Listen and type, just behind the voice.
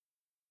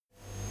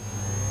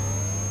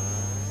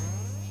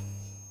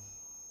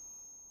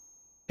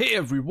Hey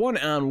everyone,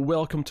 and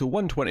welcome to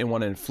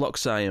 121 in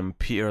Flux. I am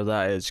Peter,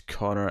 that is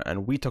Connor,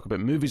 and we talk about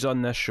movies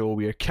on this show.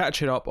 We are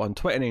catching up on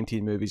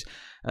 2019 movies,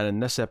 and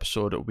in this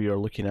episode we are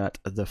looking at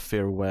The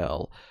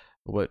Farewell,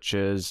 which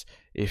is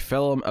a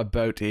film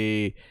about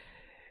a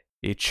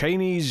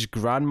Chinese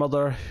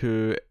grandmother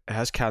who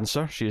has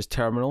cancer. She is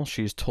terminal.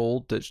 She's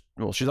told that,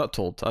 well, she's not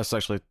told, that's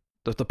actually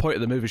the point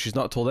of the movie, she's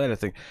not told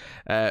anything,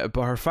 but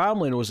her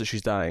family knows that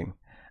she's dying,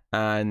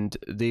 and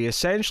they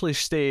essentially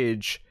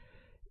stage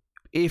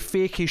a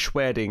fakeish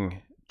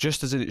wedding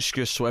just as an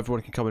excuse so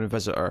everyone can come and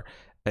visit her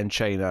in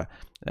China.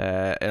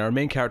 And our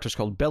main character is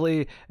called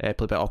Billy, played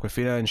by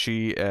Awkwafina, and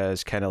she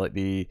is kind of like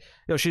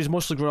she's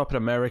mostly grown up in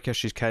America.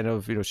 She's kind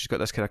of, she's got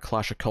this kind of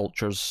clash of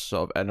cultures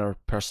sort of in her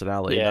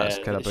personality. Yeah, that's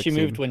kind of she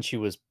moved when she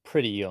was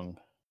pretty young.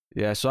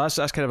 Yeah, so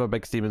that's kind of a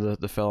big theme of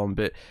the film.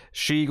 But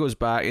she goes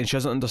back and she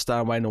doesn't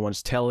understand why no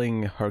one's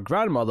telling her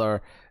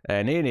grandmother,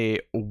 Nene,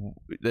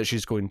 that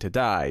she's going to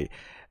die.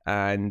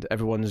 And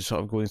everyone's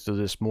sort of going through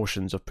this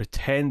motions of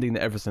pretending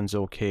that everything's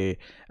okay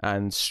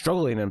and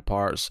struggling in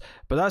parts.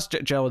 But that's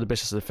generally the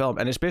basis of the film,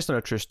 and it's based on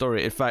a true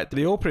story. In fact,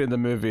 the opening of the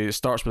movie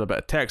starts with a bit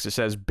of text. It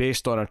says,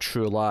 based on a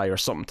true lie, or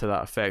something to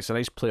that effect. It's a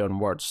nice play on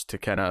words to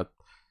kind of,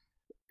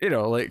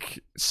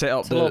 set up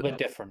it's a little bit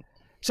different.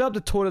 Set up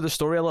the tone of the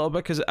story a little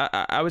bit, because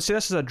I would say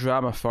this is a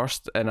drama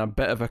first and a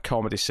bit of a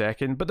comedy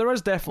second, but there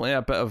is definitely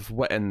a bit of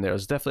wit in there.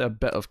 There's definitely a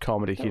bit of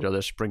comedy here or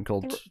there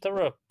sprinkled.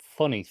 There are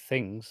funny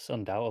things,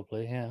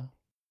 undoubtedly, yeah.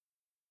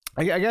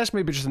 I guess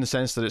maybe just in the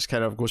sense that it's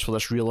kind of goes for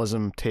this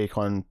realism take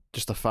on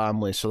just a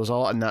family, so there's a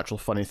lot of natural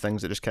funny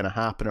things that just kind of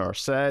happen or are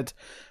said,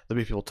 the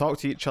way people talk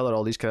to each other,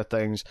 all these kind of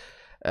things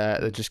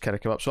that just kind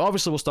of come up. So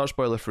obviously we'll start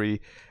spoiler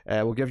free.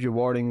 We'll give you a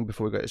warning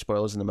before we get to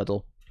spoilers in the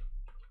middle.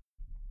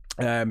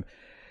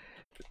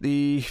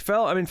 The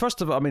film,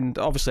 first of all,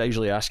 obviously I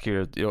usually ask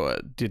you,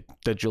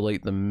 did you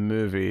like the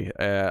movie?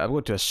 I'm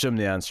going to assume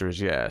the answer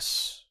is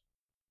yes.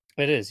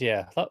 It is,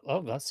 yeah.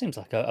 That seems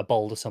like a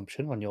bold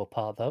assumption on your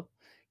part, though.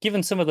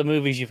 Given some of the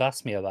movies you've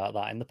asked me about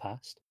that in the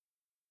past.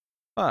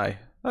 Aye,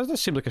 that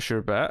does seem like a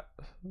sure bet.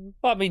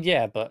 Well,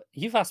 yeah, but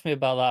you've asked me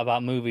about that,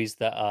 about movies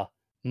that are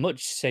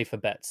much safer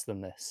bets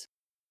than this.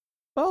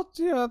 Well,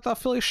 yeah, I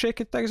feel like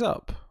shaking things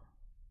up.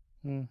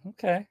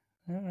 Okay,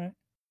 all right.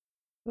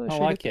 Really I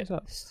like it.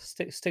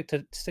 Stick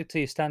to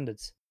your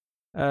standards.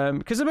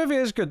 Because the movie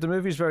is good. The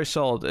movie is very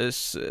solid.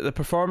 It's the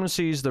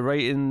performances, the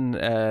writing,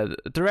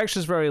 direction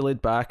is very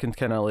laid back and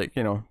kind of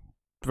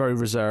very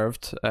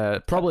reserved.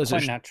 Probably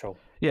quite natural.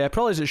 Yeah,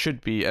 probably as it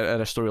should be in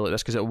a story like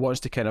this, because it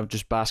wants to kind of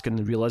just bask in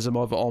the realism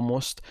of it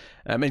almost.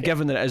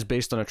 Given that it is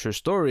based on a true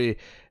story,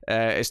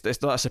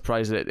 it's not a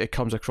surprise that it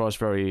comes across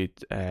very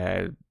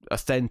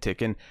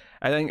authentic. And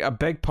I think a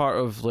big part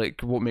of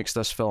what makes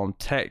this film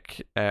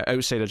tick,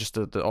 outside of just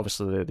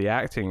obviously the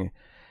acting,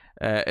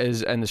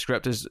 is in the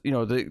script, is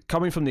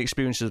coming from the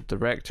experiences of the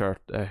director,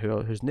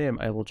 whose name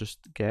I will just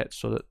get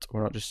so that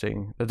we're not just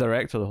saying the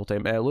director the whole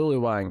time, Lulu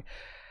Wang.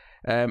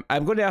 I'm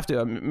going to have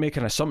to make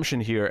an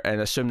assumption here and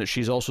assume that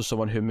she's also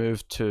someone who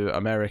moved to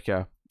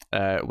America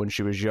when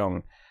she was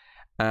young.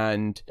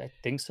 And I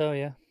think so,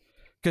 yeah.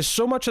 Because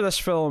so much of this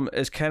film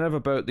is kind of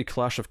about the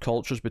clash of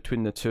cultures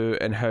between the two,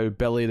 and how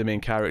Billy, the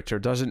main character,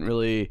 doesn't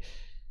really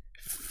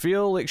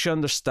feel like she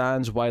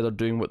understands why they're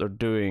doing what they're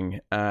doing.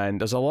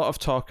 And there's a lot of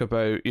talk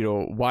about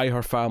why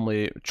her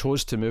family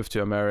chose to move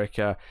to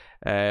America,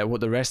 what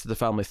the rest of the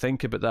family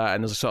think about that,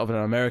 and there's a sort of an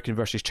American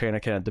versus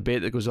China kind of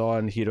debate that goes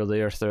on here or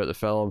there throughout the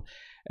film.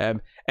 And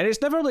it's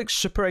never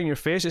super in your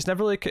face. It's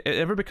never it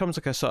never becomes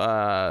like a sort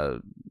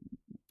of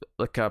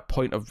like a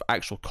point of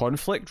actual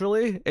conflict,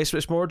 really.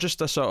 It's more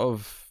just a sort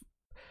of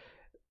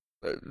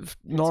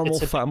normal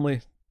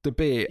family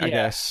debate, I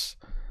guess.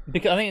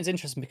 Because I think it's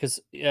interesting because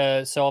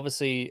so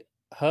obviously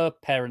her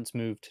parents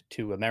moved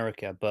to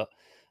America, but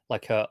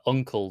like her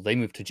uncle, they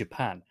moved to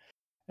Japan,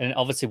 and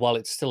obviously while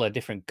it's still a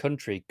different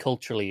country,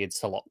 culturally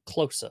it's a lot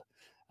closer.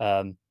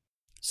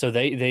 So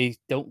they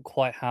don't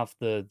quite have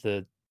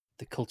the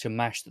culture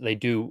mash that they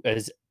do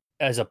as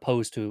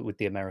opposed to with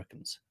the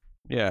Americans.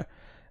 Yeah,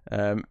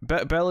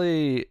 but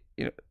Billy,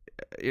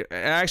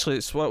 actually,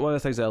 it's one of the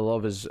things that I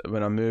love is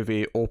when a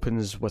movie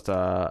opens with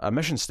a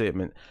mission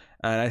statement.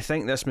 And I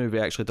think this movie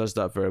actually does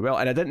that very well.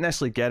 And I didn't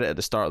necessarily get it at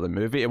the start of the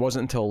movie. It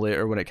wasn't until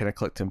later when it kind of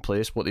clicked in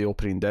place what the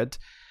opening did.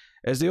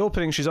 Is the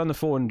opening, she's on the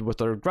phone with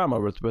her grandma,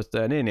 with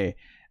Nene.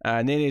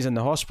 Nene's in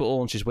the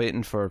hospital and she's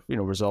waiting for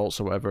results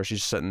or whatever.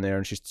 She's sitting there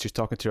and she's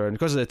talking to her. And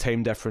because of the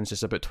time difference,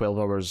 it's about 12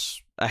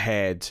 hours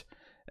ahead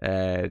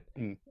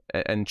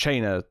in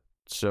China.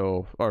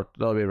 So, or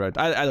the other way around.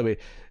 Either way,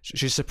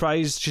 she's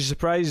surprised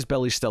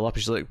Billy's still up.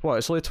 She's like, what?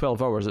 It's only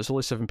 12 hours. It's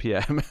only 7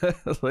 p.m.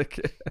 It's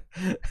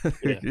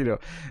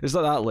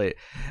not that late.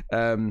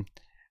 And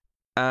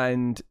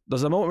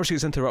there's a moment where she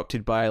gets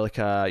interrupted by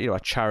a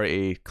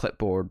charity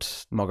clipboard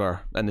mugger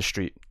in the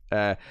street.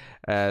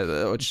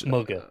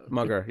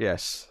 Mugger,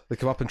 yes. They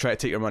come up and try to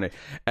take your money.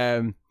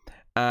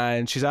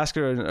 And she's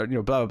asking her,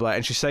 blah, blah, blah.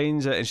 And she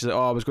signs it and she's like,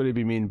 oh, I was going to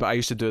be mean, but I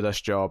used to do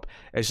this job.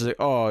 And she's like,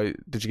 oh,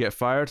 did you get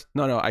fired?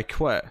 No, I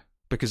quit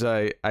because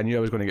I knew I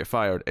was going to get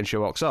fired. And she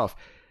walks off.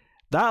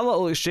 that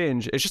little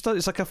exchange, it's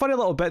like a funny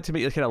little bit to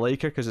make you kind of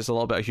like her because it's a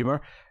little bit of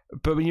humor.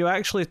 But when you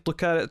actually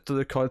look at it through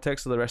the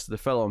context of the rest of the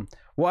film,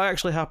 what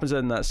actually happens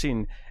in that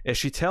scene is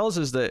she tells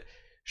us that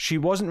she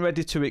wasn't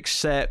ready to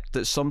accept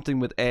that something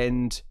would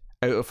end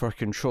out of her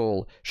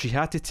control. She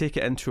had to take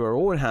it into her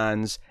own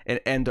hands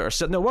and end it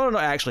herself. Now, whether or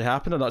not it actually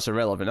happened, or that's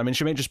irrelevant. I mean,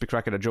 she may just be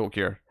cracking a joke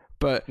here,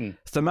 but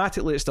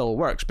thematically it still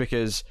works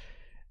because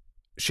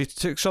she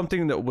took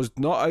something that was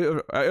not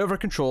out of her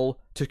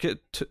control, took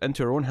it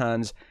into her own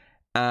hands,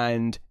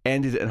 and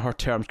ended it in her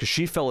terms because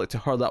she felt like to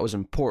her that was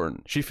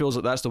important. She feels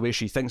like that's the way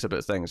she thinks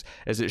about things,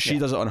 is that she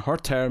does it on her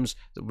terms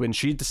when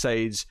she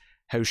decides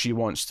how she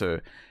wants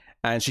to.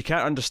 And she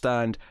can't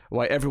understand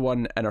why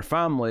everyone in her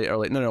family are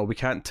like, no, we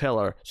can't tell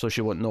her, so she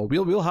won't know.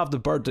 We'll have the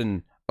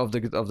burden of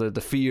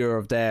the fear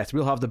of death.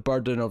 We'll have the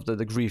burden of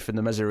the grief and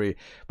the misery.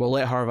 We'll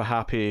let her have a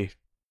happy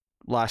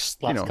last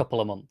couple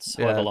of months,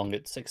 however long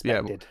it's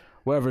expected. Yeah,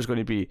 whatever it's going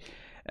to be.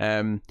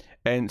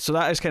 And so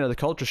that is kind of the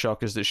culture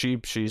shock, is that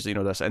she's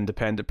this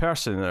independent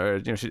person, or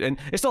and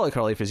it's not like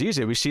her life is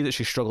easy. We see that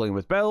she's struggling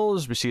with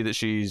bills. We see that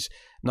she's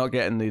not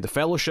getting the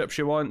fellowship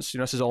she wants.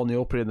 This is all in the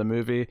opening of the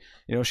movie.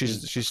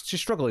 She's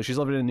struggling. She's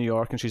living in New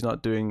York and she's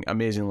not doing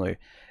amazingly.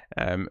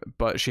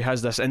 But she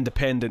has this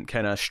independent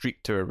kind of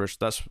streak to her, which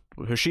that's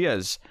who she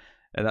is,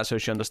 and that's how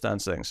she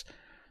understands things.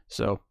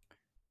 So,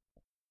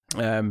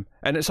 and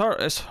it's her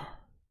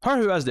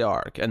who has the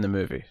arc in the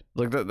movie,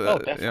 like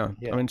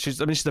I mean, she's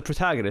the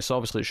protagonist, so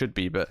obviously it should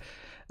be, but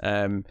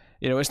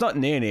it's not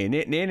Nene.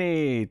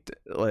 Nene,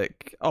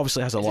 like,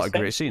 obviously has a lot of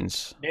great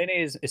scenes. Nene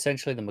is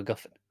essentially the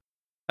MacGuffin.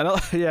 In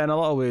a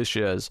lot of ways she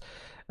is.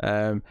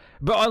 But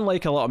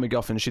unlike a lot of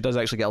MacGuffins, she does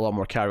actually get a lot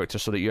more character,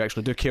 so that you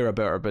actually do care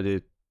about her by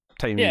the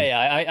time.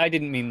 I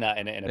didn't mean that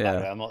in a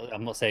bad way.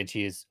 I'm not saying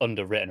she is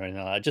underwritten or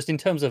anything like that. Just in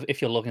terms of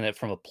if you're looking at it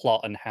from a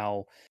plot and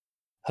how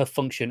her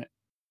function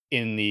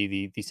in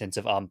the sense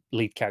of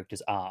lead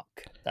character's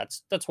arc,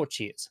 that's what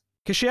she is.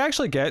 Because she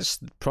actually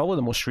gets probably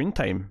the most screen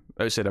time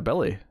outside of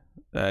Billy.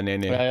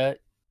 Nene.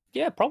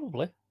 Yeah,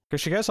 probably. Because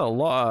she gets a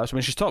lot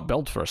of, she's top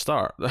billed for a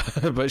start,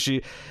 but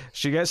she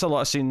gets a lot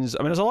of scenes.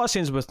 I mean, there's a lot of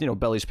scenes with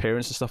Billy's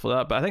parents and stuff like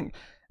that. But I think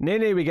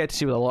Nene we get to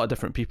see with a lot of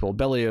different people.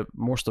 Billy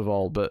most of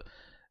all, but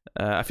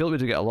I feel like we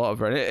do get a lot of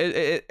her.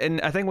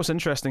 And I think what's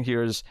interesting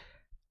here is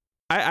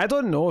I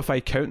don't know if I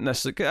count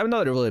this. I mean, not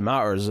that it really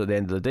matters at the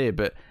end of the day,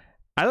 but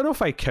I don't know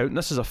if I count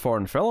this as a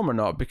foreign film or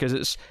not,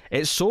 because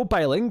it's so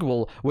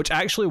bilingual, which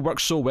actually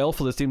works so well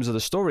for the themes of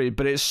the story,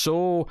 but it's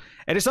not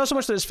so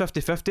much that it's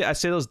 50-50. I'd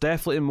say there's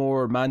definitely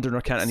more Mandarin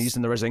or Cantonese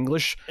than there is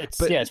English. It's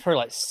probably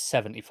like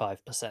 75%.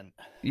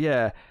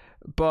 Yeah,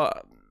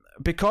 but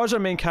because our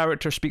main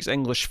character speaks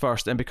English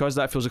first, and because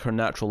that feels like her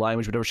natural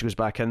language whenever she goes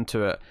back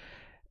into it,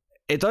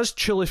 it does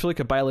truly feel like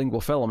a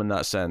bilingual film in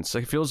that sense.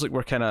 Like, it feels like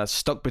we're kind of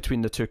stuck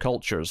between the two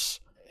cultures.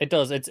 It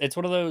does. It's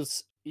one of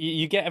those...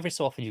 You get every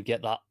so often, you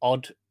get that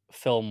odd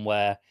film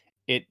where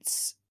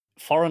it's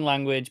foreign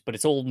language, but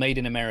it's all made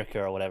in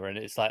America or whatever, and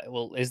it's like,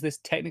 well, is this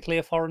technically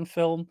a foreign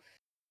film?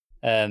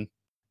 And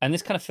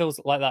this kind of feels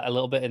like that a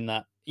little bit in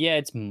that,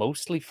 it's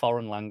mostly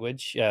foreign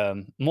language,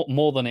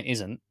 more than it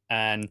isn't,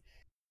 and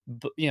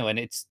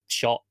it's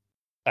shot,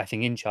 I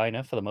think, in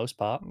China for the most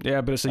part.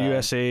 Yeah, but it's a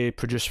USA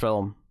produced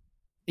film.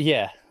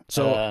 Yeah.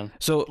 So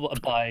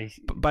by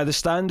the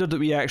standard that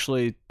we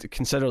actually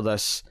consider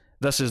this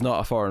is not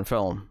a foreign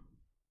film.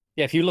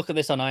 Yeah, if you look at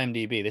this on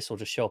IMDb, this will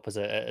just show up as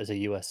a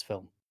US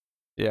film.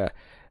 Yeah.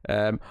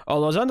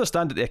 Although, as I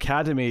understand it, the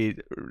Academy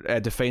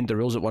defined the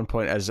rules at one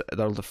point as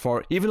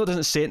even though it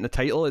doesn't say it in the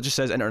title, it just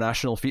says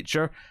international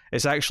feature.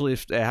 It's actually,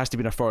 it has to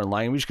be in a foreign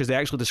language, because they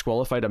actually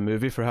disqualified a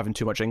movie for having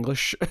too much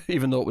English,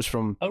 even though it was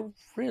from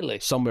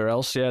somewhere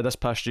else. Yeah, this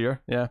past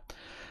year. Yeah.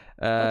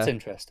 That's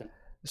interesting.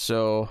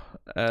 So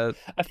I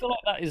feel like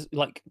that is,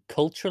 like,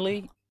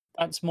 culturally,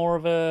 that's more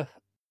of a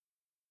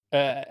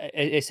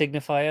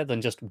signifier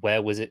than just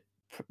where was it,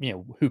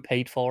 who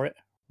paid for it,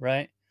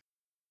 right?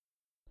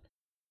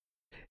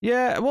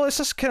 Yeah, well, it's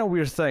this kind of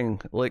weird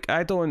thing. Like,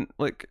 I don't,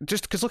 like,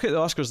 just because look at the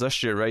Oscars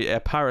this year,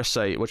 right?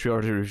 Parasite, which we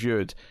already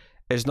reviewed,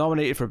 is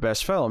nominated for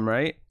Best Film,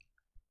 right?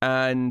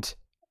 And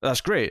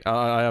that's great.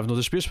 I have no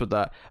disputes with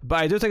that. But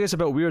I do think it's a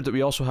bit weird that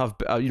we also have,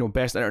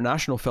 Best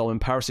International Film in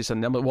Parasite,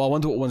 and I'm like, well, I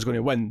wonder what one's going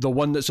to win. The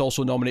one that's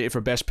also nominated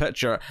for Best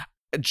Picture.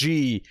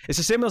 Gee, it's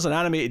the same as an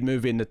animated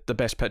movie in the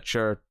Best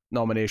Picture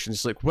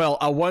nominations. Like, well,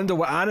 I wonder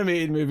what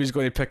animated movie is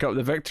going to pick up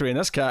the victory in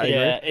this category.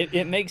 Yeah,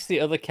 it makes the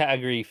other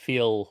category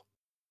feel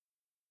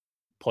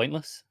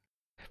pointless.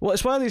 Well,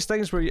 it's one of these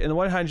things where, on the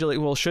one hand, you're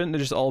like, well, shouldn't they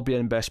just all be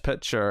in Best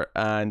Picture?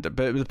 But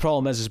the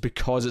problem is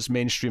because it's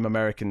mainstream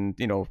American,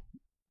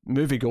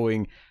 movie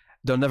going,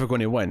 they're never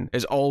going to win.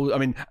 It's all. I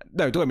mean,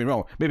 no, don't get me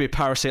wrong. Maybe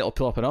Parasite will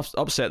pull up an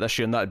upset this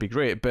year, and that'd be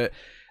great. But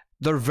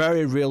they're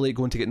very rarely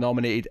going to get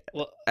nominated.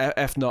 Well,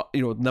 if not,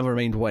 never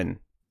mind win.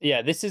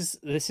 Yeah, this is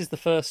the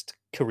first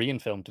Korean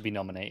film to be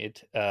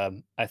nominated.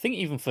 I think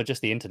even for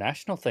just the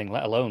international thing,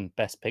 let alone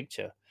Best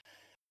Picture.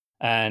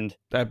 And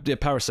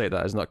Parasite,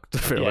 that is not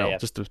very well. Yeah.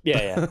 Just to...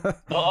 yeah.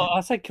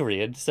 I said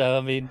Korean, so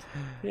I mean,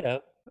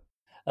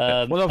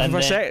 Well, no, and for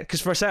a then, sec,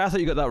 because for a sec I thought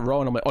you got that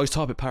wrong. I'm like, oh, he's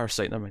talking about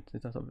Parasite. Never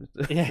mind.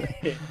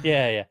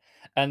 yeah.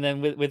 And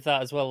then with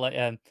that as well,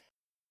 like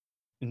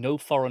no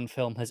foreign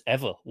film has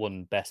ever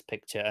won Best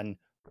Picture, and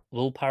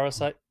will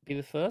Parasite be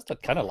the first?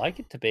 I'd kind of like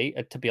it to be.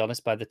 To be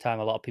honest, by the time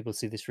a lot of people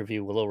see this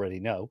review, we'll already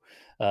know.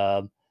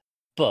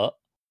 But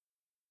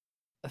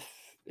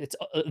it's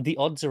the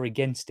odds are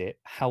against it.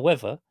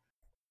 However,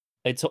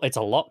 it's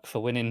a lock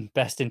for winning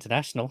Best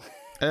International.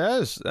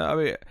 It is. I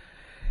mean,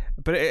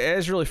 but it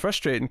is really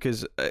frustrating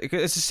because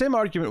it's the same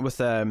argument with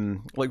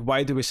like,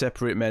 why do we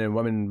separate men and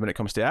women when it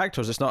comes to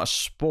actors? It's not a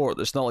sport.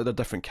 It's not like they're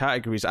different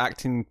categories.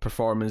 Acting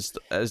performance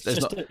is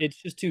not. It's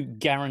just to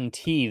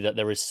guarantee that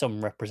there is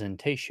some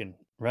representation,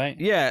 right?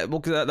 Yeah, well,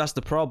 'cause that's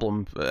the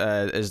problem.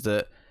 Is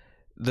that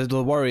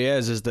the worry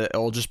is that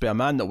it'll just be a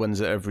man that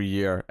wins it every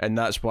year, and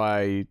that's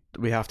why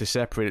we have to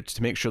separate it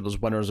to make sure there's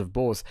winners of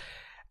both.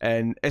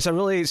 And it's a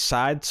really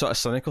sad, sort of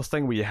cynical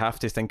thing where you have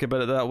to think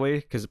about it that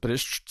way, but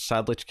it's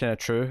sadly kind of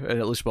true, and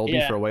at least will be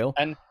for a while.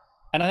 And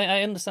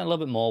I understand a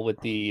little bit more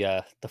with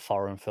the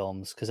foreign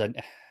films, because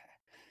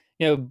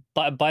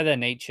by their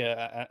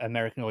nature,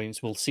 American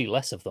audience will see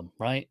less of them,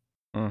 right?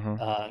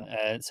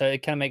 Mm-hmm. So it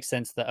kind of makes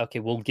sense that, okay,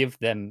 we'll give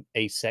them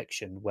a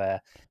section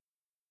where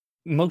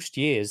most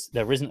years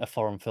there isn't a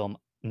foreign film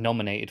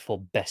nominated for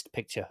Best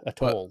Picture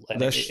at all,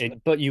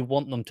 but you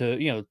want them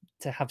to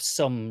to have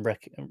some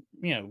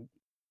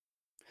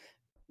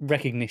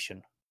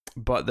recognition.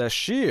 But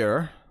this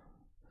year,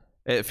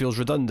 it feels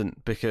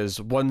redundant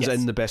because one's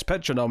in the Best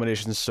Picture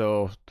nominations.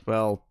 So,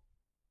 well,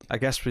 I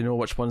guess we know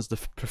which one's the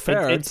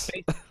preferred. It's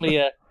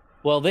basically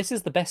well, this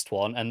is the best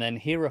one, and then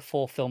here are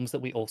 4 films that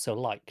we also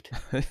liked.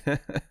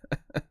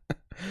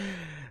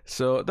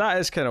 So that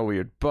is kind of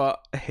weird,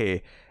 but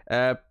hey,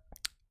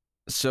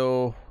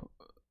 so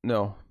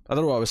no, I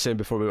don't know what I was saying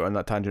before we went on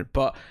that tangent,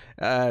 but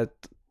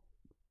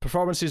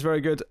performance is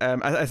very good.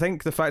 I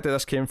think the fact that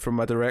this came from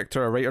a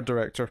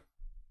writer-director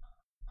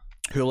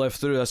who lived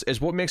through this is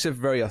what makes it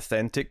very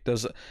authentic.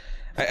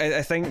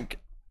 I think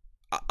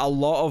a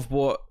lot of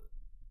what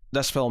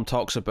this film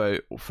talks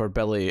about for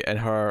Billie and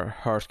her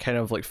kind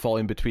of like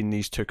falling between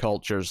these two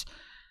cultures,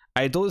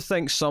 I don't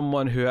think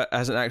someone who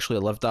hasn't actually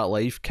lived that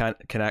life can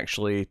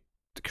actually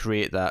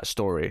create that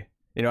story.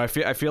 I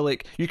feel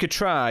like you could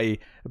try,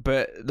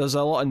 but there's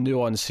a lot of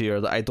nuance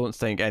here that I don't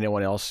think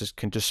anyone else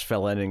can just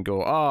fill in and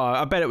go, oh,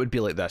 I bet it would be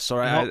like this. All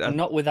right,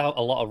 not without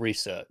a lot of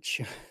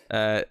research.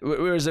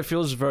 Whereas it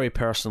feels very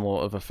personal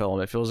of a film.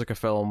 It feels like a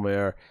film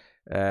where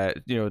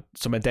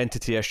some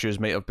identity issues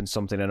might have been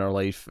something in her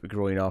life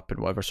growing up and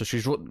whatever. So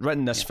she's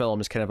written this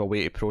film as kind of a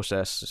way to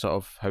process sort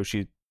of how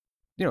she,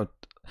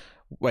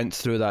 went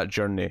through that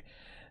journey,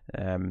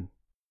 and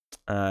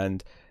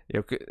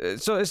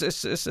so it's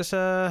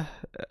I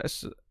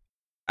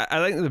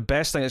think the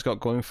best thing it's got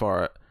going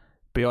for it,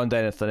 beyond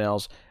anything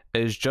else,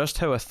 is just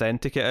how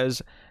authentic it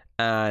is,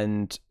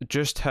 and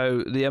just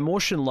how the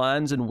emotion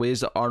lands in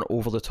ways that aren't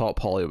over the top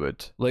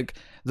Hollywood. Like,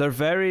 they're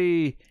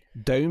very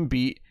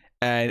downbeat,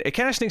 and it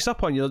kind of sneaks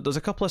up on you. There's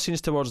a couple of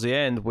scenes towards the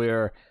end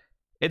where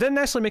it didn't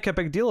necessarily make a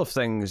big deal of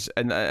things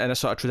in a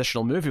sort of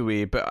traditional movie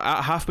way, but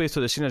halfway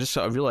through the scene I just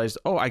sort of realised,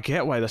 oh, I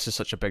get why this is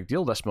such a big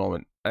deal, this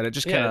moment. And it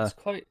just kind of... it's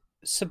quite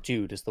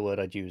subdued is the word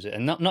I'd use it,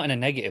 and not in a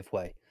negative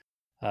way.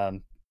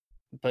 But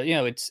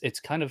it's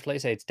kind of, like I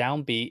say, it's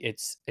downbeat.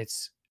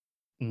 It's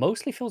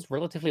mostly feels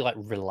relatively like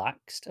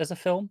relaxed as a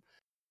film,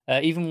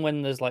 even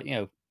when there's like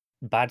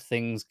bad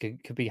things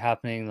could be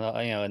happening,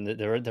 and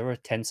there are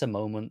tenser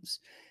moments.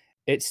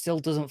 It still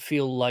doesn't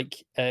feel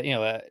like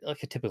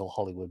like a typical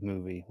Hollywood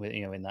movie,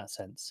 in that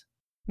sense.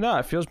 No,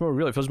 it feels more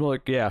real. It feels more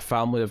like a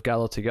family have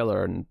gathered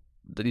together, and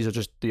these are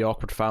just the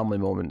awkward family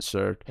moments.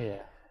 Or I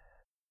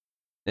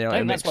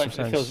think that's why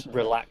it feels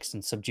relaxed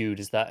and subdued.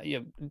 Is that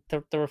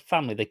they're a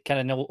family. They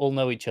kind of all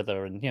know each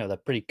other, and they're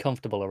pretty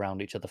comfortable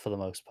around each other for the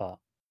most part.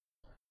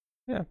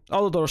 Yeah,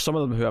 although there are some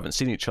of them who haven't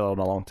seen each other in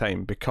a long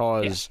time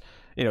because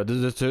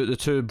the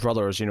two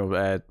brothers,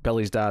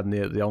 Billie's dad and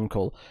the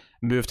uncle,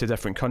 moved to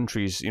different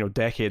countries,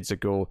 decades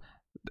ago.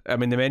 I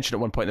mean, they mentioned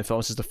at one point in the film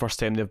this is the first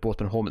time they've both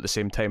been home at the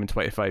same time in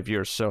 25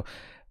 years. So,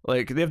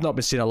 like, they've not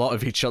been seeing a lot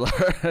of each other.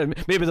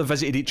 Maybe they've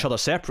visited each other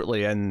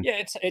separately, and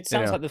it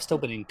sounds like they've still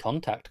been in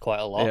contact quite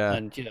a lot,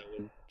 and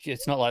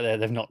it's not like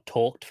they've not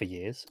talked for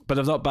years. But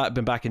they've not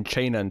been back in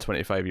China in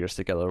 25 years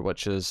together,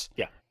 which is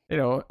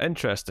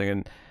interesting.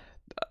 And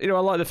a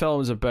lot of the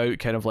film is about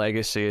kind of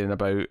legacy and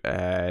about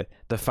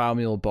the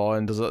familial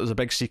bond. There's a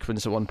big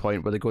sequence at one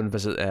point where they go and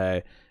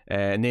visit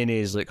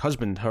Nene's like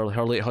husband,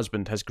 her late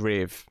husband, his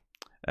grave,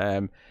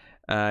 and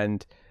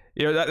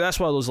that's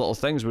one of those little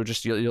things where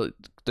just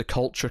the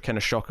culture kind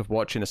of shock of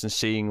watching this and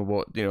seeing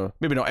what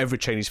maybe not every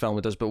Chinese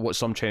family does, but what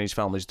some Chinese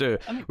families do.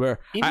 I mean, where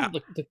even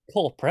the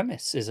core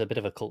premise is a bit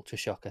of a culture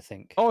shock, I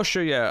think. Oh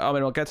sure, yeah. I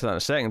mean, I'll get to that in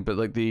a second, but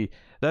like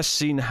this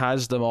scene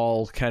has them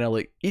all kind of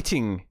like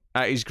eating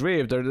at his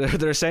grave.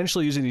 They're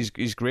essentially using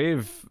his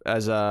grave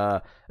as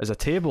a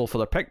table for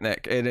their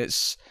picnic, and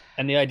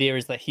the idea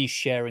is that he's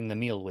sharing the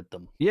meal with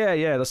them. Yeah,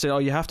 they're saying, oh,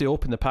 you have to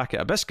open the packet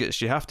of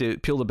biscuits, you have to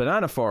peel the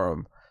banana for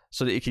him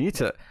so that you can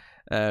eat it.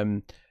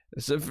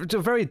 It's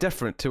very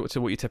different to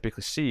what you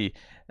typically see.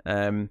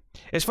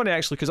 It's funny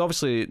actually because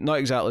obviously not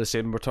exactly the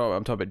same. I'm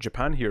talking about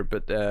Japan here,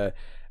 but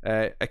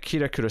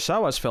Akira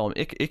Kurosawa's film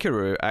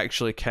Ikiru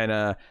actually kind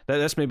of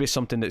that's maybe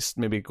something that's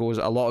maybe goes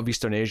a lot of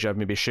Eastern Asia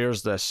maybe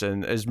shares this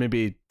and is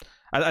maybe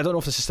I don't know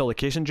if this is still the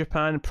case in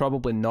Japan,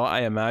 probably not,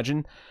 I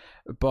imagine.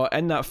 But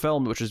in that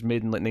film, which was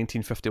made in like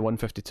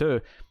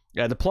 1951-52,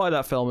 the plot of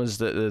that film is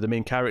that the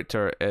main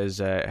character is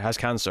has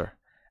cancer,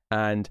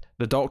 and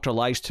the doctor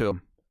lies to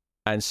him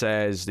and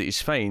says that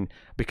he's fine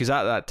because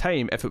at that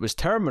time, if it was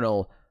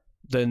terminal,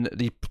 then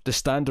the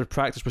standard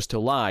practice was to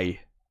lie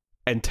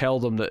and tell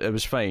them that it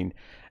was fine.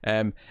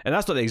 And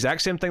that's not the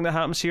exact same thing that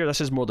happens here.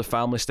 This is more the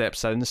family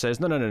steps in and says,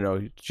 no,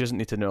 she doesn't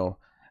need to know.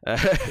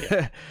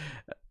 Yeah.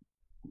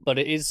 But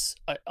it is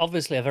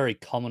obviously a very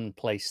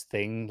commonplace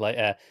thing. Like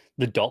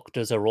the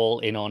doctors are all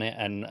in on it,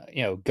 and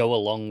go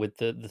along with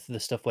the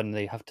stuff when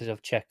they have to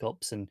have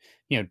checkups, and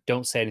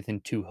don't say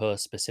anything to her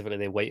specifically.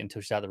 They wait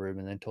until she's out of the room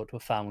and then talk to a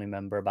family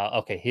member about,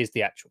 okay, here's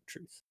the actual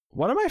truth.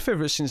 One of my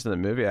favorite scenes in the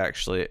movie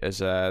actually is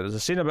there's a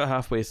scene about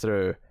halfway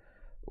through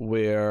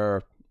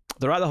where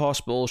they're at the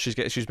hospital. She's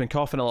been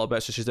coughing a little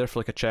bit, so she's there for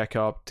like a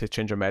checkup to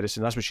change her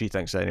medicine. That's what she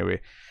thinks anyway.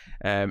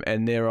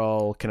 And they're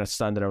all kind of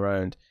standing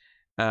around.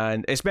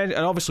 And and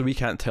obviously we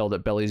can't tell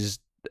that Billy's,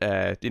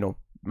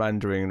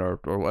 Mandarin or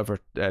whatever,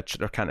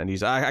 or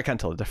Cantonese. I can't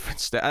tell the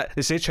difference.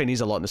 They say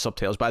Chinese a lot in the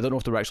subtitles, but I don't know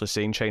if they were actually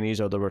saying Chinese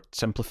or they were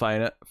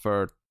simplifying it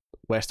for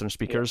Western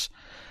speakers.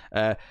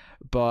 Yeah.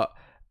 But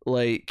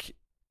like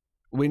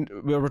we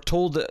were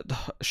told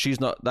that she's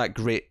not that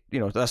great.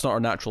 That's not her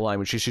natural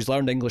language. She's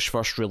learned English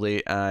first,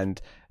 really, and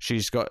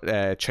she's got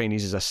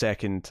Chinese as a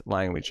second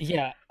language.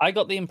 Yeah, I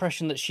got the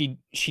impression that she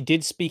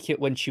did speak it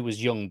when she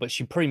was young, but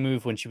she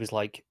pre-moved when she was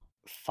like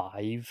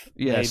 5.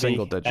 Yeah, maybe.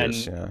 single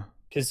digits. Yeah,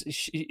 because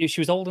she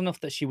was old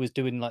enough that she was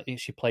doing like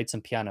she played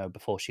some piano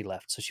before she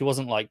left, so she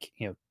wasn't like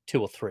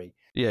 2 or 3.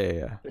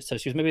 Yeah. So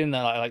she was maybe in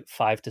the like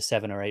 5 to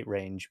 7 or 8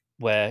 range,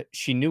 where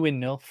she knew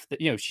enough that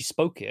she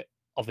spoke it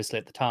obviously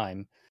at the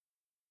time,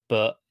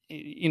 but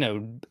at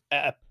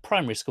a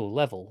primary school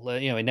level,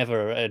 it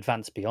never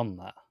advanced beyond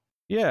that.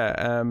 Yeah.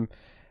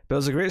 But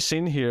there's a great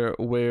scene here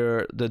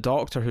where the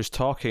doctor who's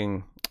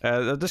talking,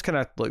 they're just kind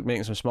of like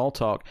making some small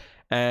talk,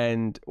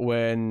 and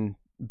when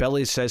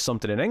Billy says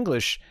something in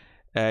English,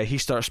 he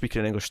starts speaking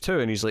in English too,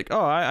 and he's like,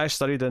 "Oh, I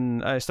studied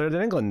in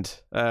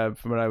England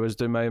when I was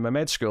doing my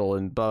med school,"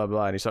 and blah blah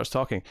blah, and he starts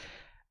talking,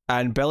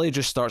 and Billy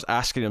just starts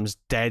asking him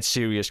dead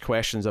serious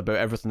questions about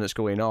everything that's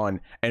going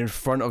on in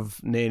front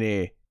of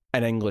Nene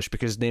in English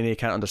because Nene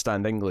can't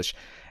understand English,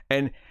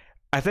 and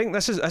I think I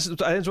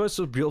think what's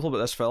so beautiful about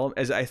this film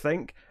is I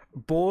think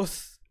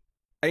both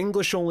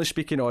English only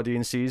speaking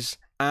audiences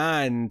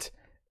and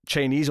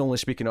Chinese only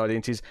speaking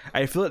audiences,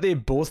 I feel like they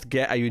both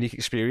get a unique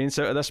experience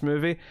out of this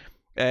movie,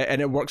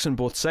 and it works on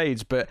both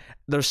sides. But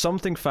there's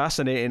something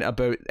fascinating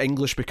about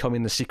English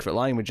becoming the secret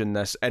language in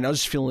this, and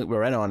us feeling like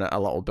we're in on it a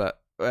little bit.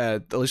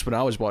 At least when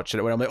I was watching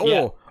it, when I'm like,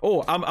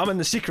 I'm in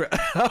the secret.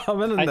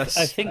 I'm in this.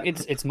 I think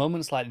it's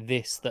moments like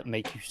this that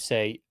make you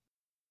say,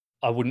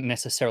 I wouldn't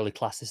necessarily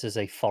class this as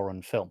a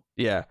foreign film.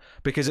 Yeah,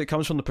 because it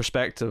comes from the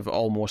perspective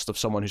almost of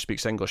someone who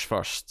speaks English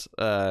first.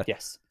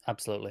 Yes,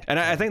 absolutely. And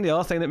I think the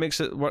other thing that makes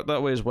it work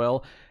that way as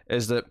well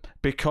is that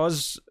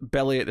because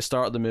Billy at the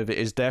start of the movie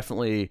is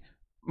definitely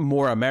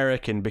more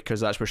American because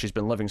that's where she's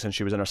been living since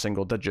she was in her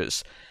single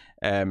digits,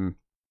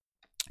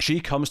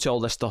 she comes to all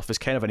this stuff as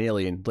kind of an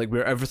alien, like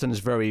where everything is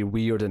very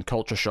weird and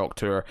culture shock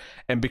to her.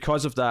 And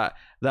because of that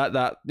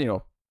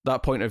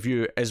point of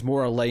view is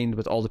more aligned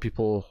with all the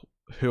people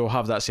who will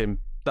have that same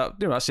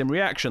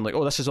reaction, like,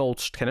 oh, this is all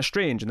kind of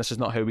strange and this is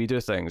not how we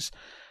do things.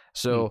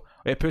 So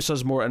it puts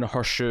us more in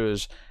her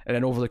shoes, and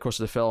then over the course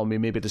of the film we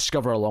maybe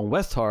discover along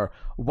with her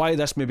why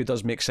this maybe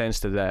does make sense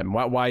to them,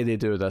 why they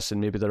do this, and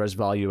maybe there is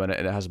value in it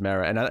and it has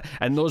merit,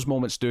 and those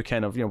moments do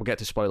kind of, we'll get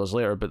to spoilers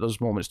later, but those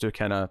moments do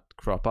kind of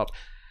crop up.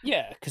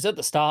 Yeah, because at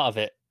the start of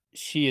it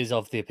she is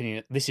of the opinion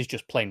that this is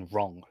just plain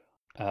wrong.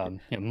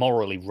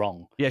 Morally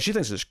wrong. Yeah, she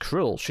thinks it's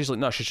cruel. She's like,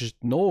 no, she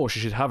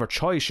should have her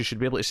choice. She should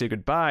be able to say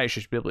goodbye. She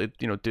should be able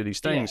to, do these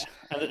things.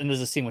 Yeah. And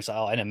there's a scene which,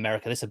 in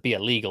America, this would be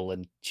illegal,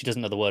 and she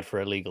doesn't know the word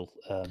for illegal.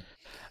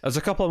 There's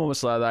a couple of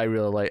moments like that I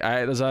really like.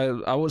 I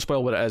won't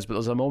spoil what it is, but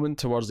there's a moment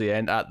towards the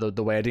end at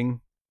the wedding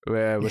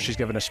where she's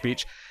giving a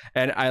speech,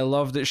 and I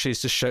love that she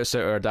just shouts out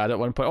to her dad at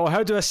one point, "Oh,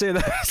 how do I say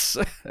this?"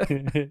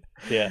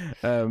 Yeah.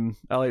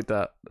 I like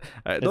that.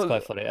 It's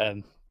quite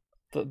funny.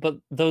 But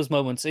those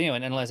moments,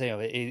 and like I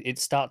say, it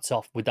starts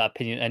off with that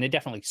opinion, and it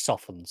definitely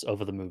softens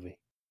over the movie.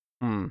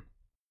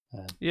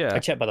 Yeah. I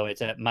checked, by the way,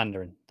 it's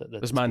Mandarin.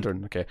 It's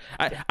Mandarin, okay.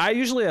 I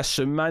usually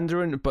assume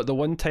Mandarin, but the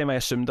one time I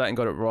assumed that and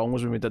got it wrong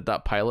was when we did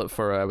that pilot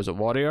for, was it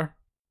Warrior?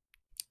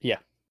 Yeah.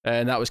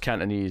 And that was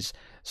Cantonese.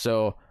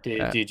 So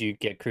did you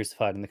get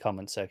crucified in the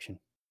comments section?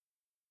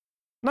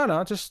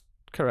 No, just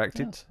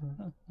corrected.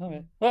 Oh,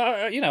 okay.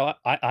 Well,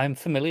 I'm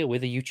familiar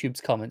with the YouTube's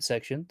comment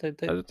section. They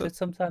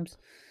sometimes...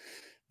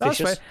 That's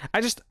fine.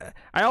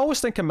 I always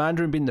think of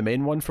Mandarin being the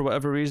main one for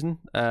whatever reason.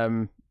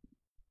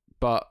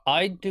 But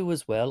I do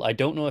as well. I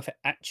don't know if it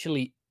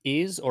actually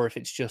is, or if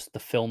it's just the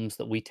films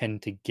that we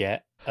tend to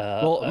get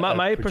Well,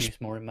 my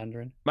produced more in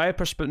Mandarin. my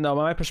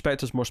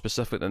perspective is more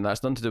specific than that.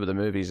 It's nothing to do with the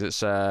movies.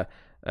 It's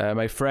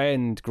my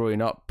friend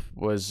growing up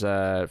was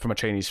from a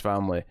Chinese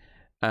family,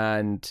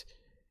 and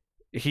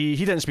he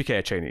didn't speak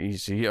any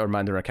Chinese or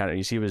Mandarin or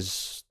Cantonese. He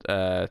was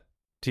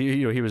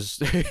he was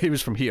he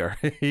was from here.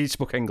 He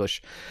spoke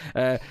English,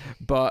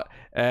 but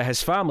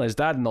his family, his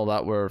dad and all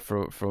that were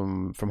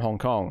from Hong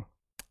Kong,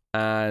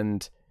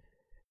 and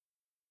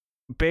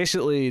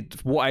basically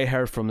what I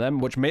heard from them,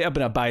 which may have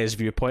been a biased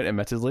viewpoint,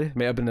 admittedly,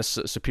 may have been a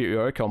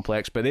superiority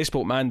complex, but they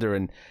spoke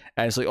Mandarin,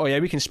 and it's like, oh yeah,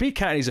 we can speak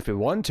Cantonese if we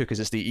want to because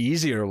it's the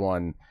easier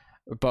one,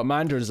 but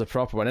Mandarin's the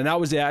proper one, and that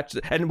was the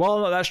actual. And while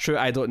or not that's true,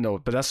 I don't know,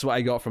 but that's what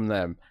I got from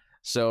them.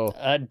 So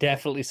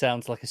definitely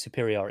sounds like a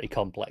superiority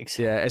complex.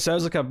 Yeah, it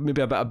sounds like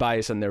maybe a bit of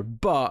bias in there,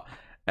 but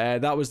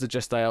that was the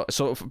gist.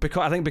 So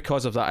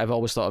because of that, I've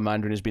always thought of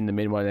Mandarin as being the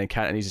main one, and then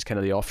Cantonese is kind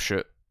of the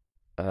offshoot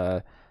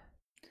of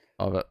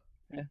it.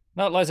 Yeah.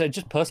 No, like I said,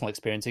 just personal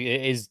experience. It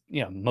is,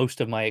 most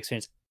of my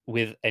experience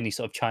with any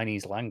sort of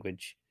Chinese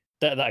language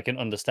that I can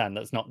understand.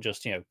 That's not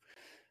just,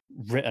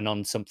 written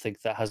on something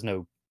that has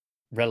no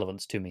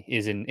relevance to me,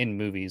 is in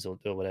movies or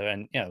whatever.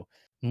 And,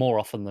 more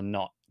often than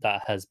not,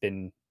 that has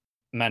been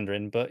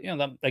Mandarin. But,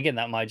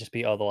 that might just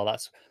be, well,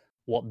 that's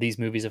what these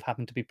movies have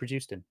happened to be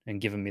produced in and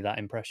given me that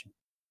impression.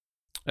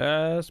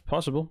 It's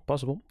possible.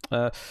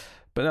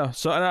 But no,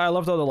 so and I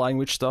loved all the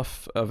language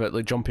stuff of it,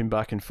 like jumping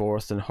back and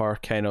forth, and her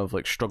kind of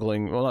like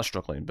struggling. Well, not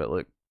struggling, but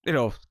like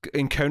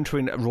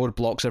encountering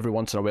roadblocks every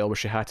once in a while, where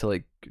she had to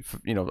like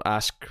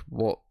ask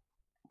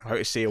how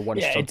to say one.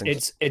 Yeah,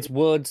 it's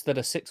words that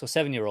a 6 or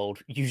 7 year old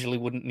usually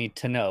wouldn't need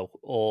to know,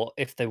 or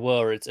if they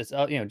were, it's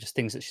just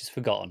things that she's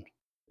forgotten.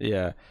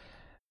 Yeah,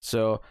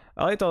 so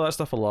I liked all that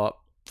stuff a lot.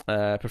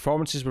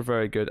 Performances were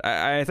very good.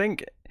 I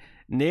think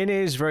Nene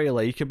is very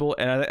likable,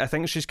 and I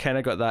think she's kind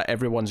of got that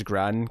everyone's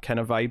gran kind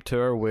of vibe to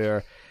her,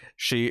 where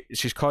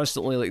she's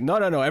constantly like, no,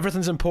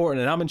 everything's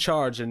important, and I'm in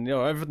charge, and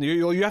everything.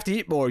 You have to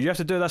eat more, you have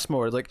to do this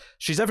more. Like,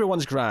 she's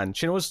everyone's gran.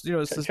 She knows,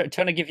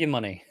 trying to give you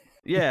money.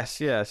 Yes.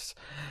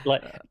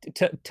 Like,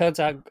 turns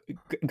out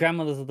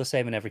grandmothers are the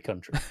same in every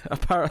country.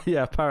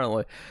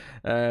 Apparently.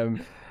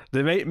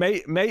 They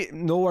might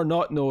know or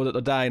not know that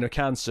they're dying of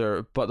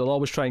cancer, but they'll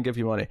always try and give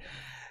you money.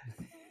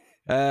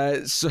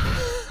 So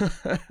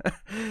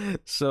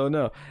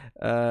no.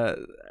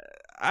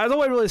 I don't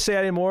want to really say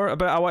any more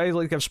about. I want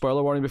to give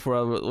spoiler warning before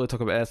I really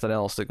talk about anything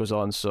else that goes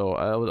on. So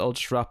I'll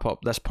just wrap up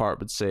this part,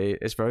 but say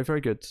it's very,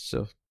 very good.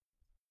 So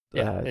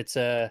yeah, it's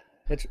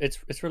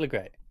really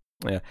great.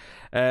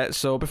 Yeah.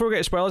 So before we get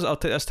to spoilers, I'll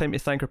take this time to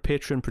thank our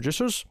Patreon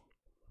producers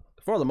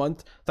for the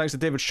month. Thanks to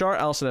David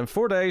Shart, Alison M.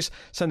 4 Days,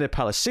 Cindy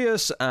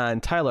Palacios,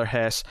 and Tyler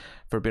Hess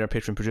for being our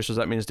Patreon producers.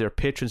 That means they're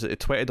patrons at the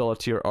 $20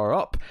 tier or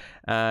up,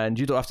 and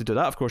you don't have to do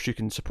that. Of course, you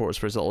can support us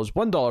for as little as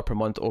 $1 per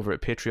month over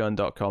at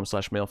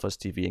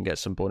patreon.com/MailFuzzTV and get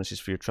some bonuses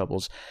for your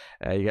troubles.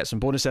 You get some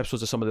bonus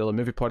episodes of some of the other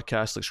movie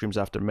podcasts like Screams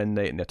After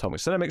Midnight and the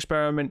Atomic Cinema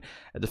Experiment.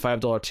 At the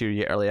 $5 tier,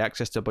 you get early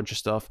access to a bunch of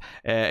stuff,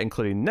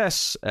 including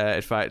this.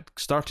 In fact,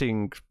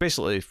 starting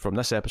basically from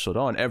this episode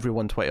on, every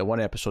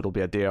 121 episode will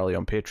be a day early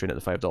on Patreon at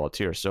the $5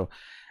 tier. So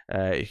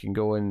you can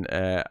go and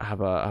have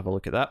a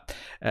look at that.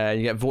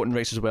 You get voting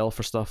rights as well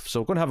for stuff,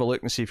 so go and have a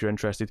look and see if you're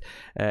interested,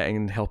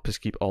 and help us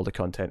keep all the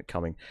content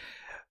coming.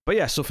 But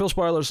yeah, so full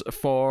spoilers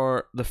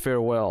for The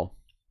Farewell.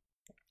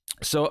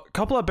 So a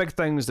couple of big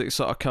things that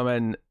sort of come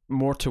in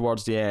more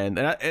towards the end,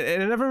 and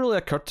it never really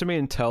occurred to me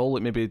until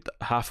like maybe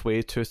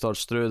halfway,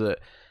 2/3 through,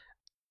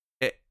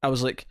 that I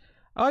was like,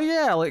 oh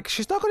yeah, like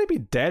she's not going to be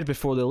dead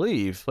before they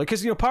leave. Like,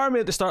 because part of me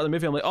at the start of the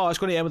movie, I'm like, oh, it's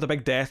going to end with a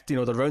big death. They're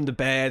around the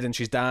bed and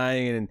she's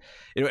dying, and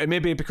it may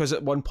be because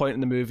at one point in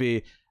the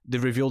movie they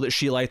revealed that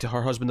she lied to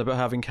her husband about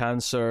having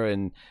cancer,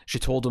 and she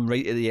told him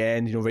right at the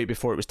end, right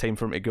before it was time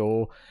for him to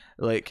go.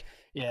 Like,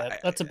 yeah,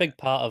 that's a big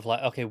part of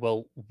like, okay,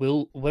 well,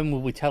 when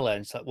will we tell her?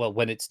 And it's like, well,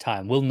 when it's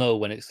time, we'll know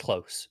when it's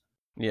close.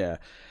 Yeah.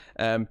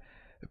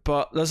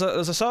 But there's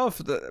a sort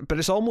of, but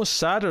it's almost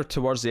sadder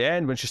towards the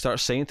end when she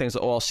starts saying things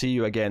like, oh, I'll see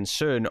you again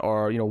soon,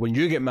 or when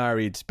you get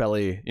married,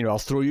 Billy, I'll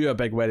throw you a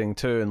big wedding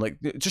too, and like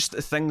just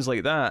things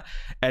like that,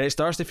 and it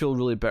starts to feel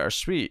really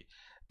bittersweet,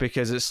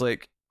 because it's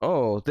like,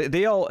 oh,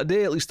 they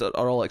at least are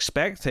all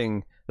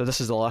expecting that this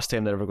is the last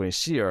time they're ever going to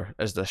see her,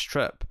 is this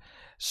trip.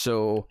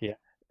 So yeah,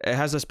 it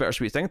has this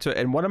bittersweet thing to it.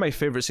 And one of my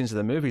favorite scenes of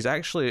the movie is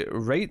actually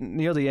right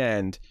near the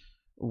end,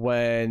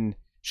 when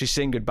she's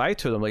saying goodbye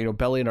to them, like,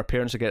 Billy and her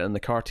parents are getting in the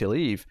car to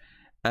leave,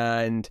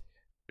 and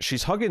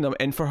she's hugging them,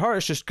 and for her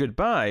it's just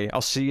goodbye,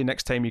 I'll see you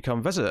next time you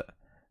come visit.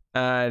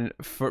 And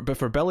for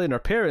Billy and her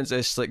parents,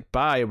 it's like,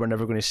 bye, we're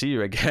never going to see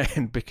you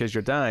again because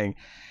you're dying.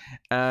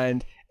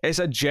 And it's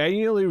a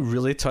genuinely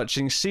really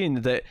touching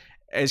scene that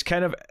is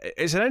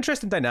it's an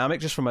interesting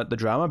dynamic just from the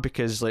drama,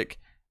 because like,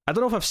 I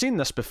don't know if I've seen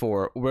this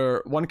before,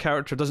 where one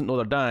character doesn't know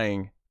they're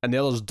dying and the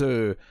others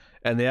do,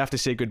 and they have to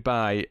say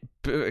goodbye.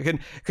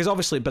 Because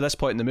obviously by this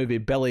point in the movie,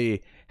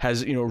 Billy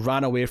has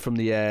ran away from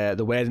the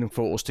wedding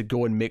photos to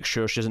go and make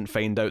sure she doesn't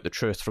find out the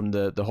truth from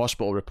the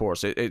hospital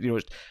reports.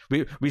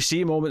 We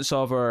see moments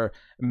of her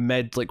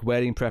mid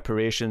wedding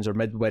preparations or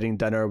mid wedding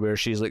dinner where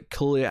she's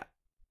clearly,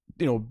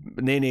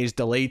 Nene's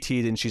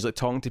delighted and she's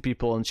talking to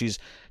people, and she's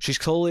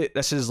clearly,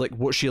 this is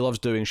what she loves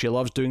doing. She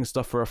loves doing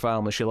stuff for her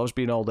family. She loves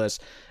being all this,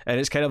 and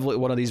it's kind of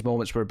one of these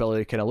moments where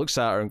Billy kind of looks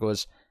at her and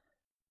goes,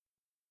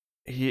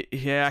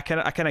 "Yeah, I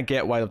kind of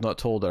get why they've not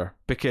told her,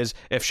 because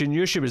if she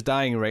knew she was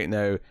dying right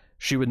now,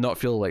 she would not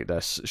feel like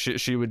this.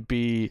 She would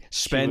be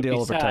spending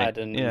all of her time,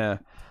 and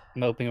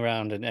moping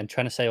around and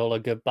trying to say all her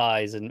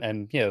goodbyes,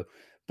 and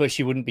but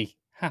she wouldn't be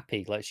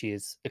happy like she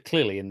is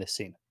clearly in this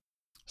scene."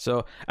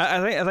 So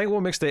I think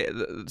what makes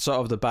the sort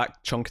of the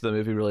back chunk of the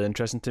movie really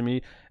interesting to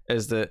me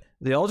is that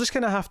they all just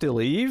kind of have to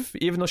leave,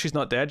 even though she's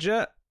not dead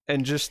yet,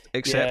 and just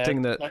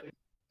accepting that.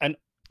 And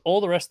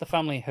all the rest of the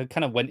family had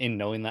kind of went in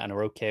knowing that and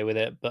are okay with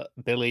it, but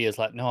Billy is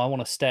like, "No, I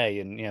want to stay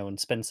and and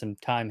spend some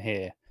time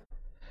here."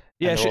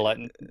 Yeah, and they're all like,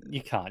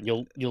 "You can't.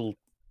 You'll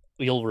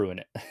ruin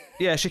it."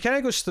 Yeah, she kind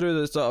of goes through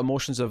the sort of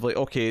emotions of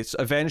okay, it's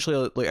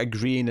eventually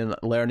agreeing and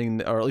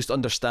learning, or at least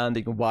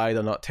understanding why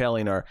they're not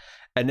telling her.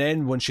 And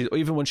then when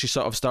she's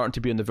sort of starting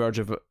to be on the verge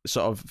of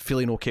sort of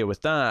feeling okay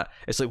with that,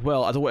 it's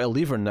well, I don't want to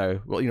leave her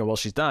now. Well, while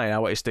she's dying, I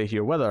want to stay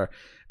here with her.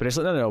 But it's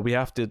no, we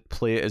have to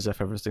play it as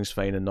if everything's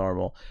fine and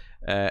normal.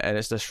 And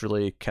it's this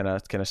really kind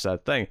of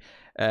sad thing.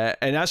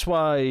 And that's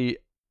why,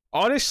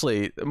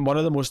 honestly, one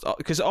of the most,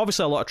 because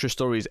obviously a lot of true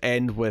stories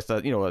end with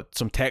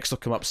some text will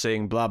come up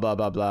saying blah blah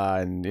blah blah,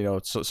 and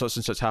such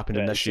and such happened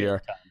in this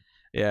year.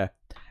 Yeah.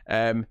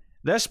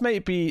 This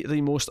might be the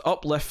most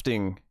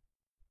uplifting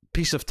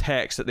piece of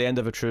text at the end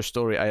of a true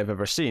story I have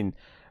ever seen,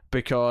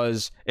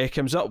 because it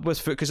comes up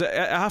with, because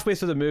halfway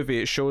through the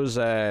movie it shows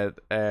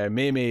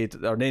Mamie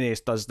or Nene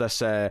does this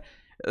sort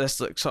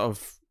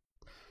of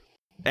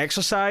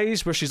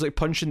exercise where she's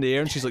punching the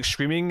air and she's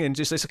screaming, and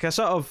just it's a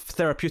sort of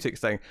therapeutic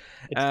thing.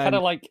 It's kind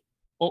of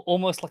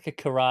almost like a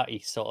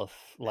karate sort of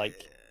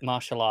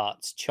martial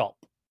arts chop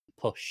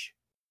push.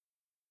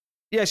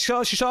 Yeah,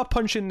 she's sort of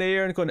punching the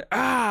air and going,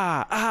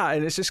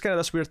 and it's just kind of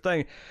this weird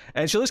thing.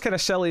 And she looks kind of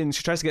silly, and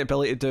she tries to get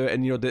Billy to do it.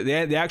 And,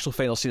 the actual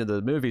final scene of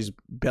the movie is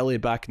Billy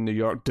back in New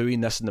York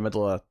doing this in the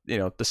middle of,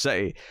 the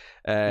city,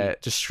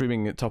 just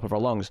screaming at the top of her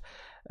lungs,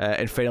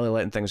 and finally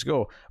letting things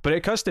go. But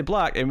it cuts to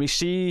black, and we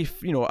see,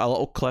 a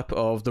little clip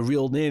of the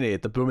real Nene,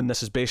 the woman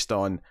this is based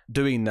on,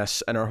 doing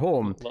this in her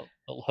home.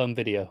 Little home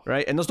video.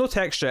 Right, and there's no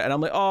texture, and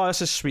I'm like, oh,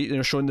 this is sweet,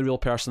 showing the real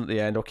person at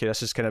the end. Okay,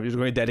 this is kind of, you're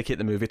going to dedicate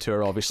the movie to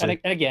her, obviously.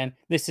 And again,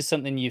 this is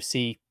something you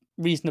see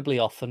reasonably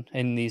often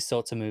in these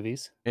sorts of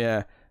movies.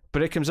 Yeah,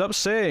 but it comes up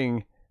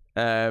saying,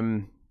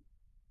 this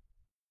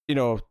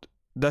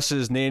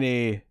is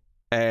Nene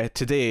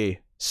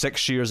today,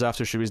 6 years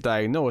after she was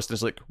diagnosed.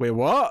 And it's wait,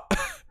 what?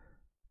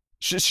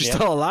 She's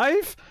still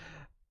alive?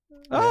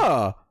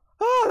 Yeah.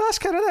 Oh, that's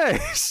kind of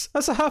nice.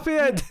 That's a happy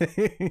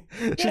ending.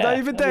 She's not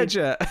even dead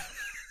yet.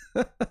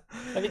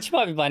 I mean, she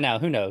might be by now.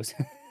 Who knows?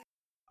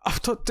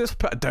 I've just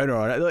put a downer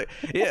on it.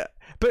 Yeah,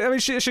 but I mean,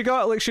 she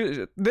got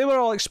they were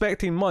all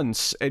expecting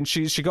months, and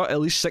she got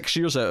at least 6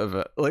 years out of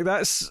it.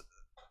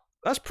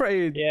 That's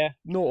pretty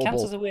notable.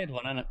 Cancer's a weird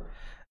one, isn't it?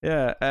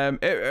 Yeah.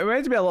 It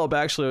reminded me a little bit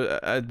actually.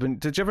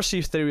 Did you ever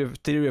see Theory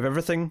of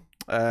Everything?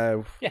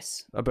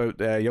 Yes. About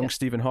young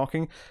Stephen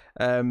Hawking.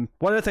 One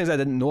of the things I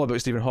didn't know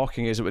about Stephen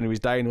Hawking is that when he was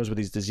diagnosed with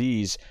his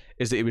disease,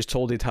 is that he was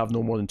told he'd have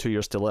no more than 2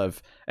 years to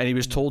live, and he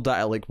was told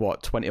that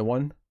at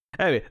 21.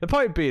 Anyway, the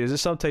point being is that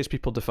sometimes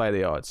people defy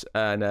the odds,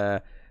 and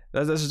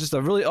this is just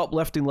a really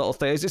uplifting little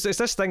thing. It's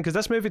this thing, because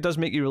this movie does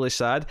make you really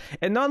sad,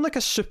 and not in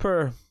a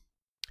super.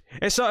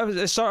 It's sort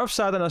of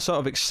sad in a sort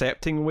of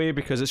accepting way,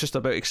 because it's just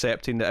about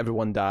accepting that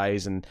everyone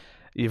dies and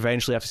you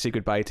eventually have to say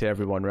goodbye to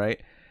everyone,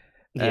 right?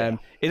 Yeah.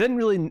 It didn't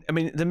really. I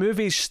mean, the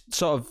movie's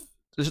sort of,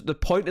 the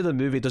point of the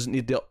movie doesn't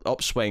need the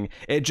upswing.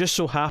 It just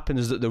so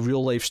happens that the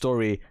real life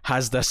story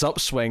has this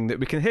upswing that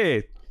we can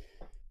have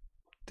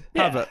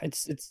it.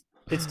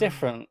 It's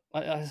different.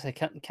 Like I say,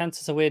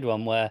 cancer's a weird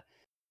one where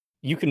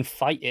you can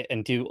fight it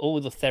and do all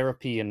the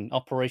therapy and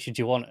operations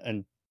you want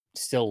and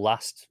still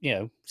last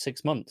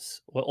 6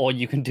 months, or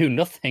you can do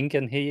nothing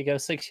and here you go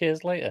 6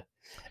 years later.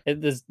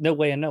 There's no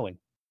way of knowing.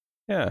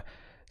 Yeah,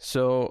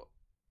 so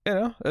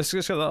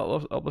it's got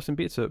that uplifting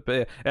beat to it.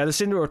 But the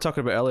scene we were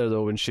talking about earlier,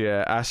 though, when she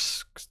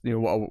asks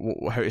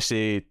how to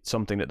say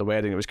something at the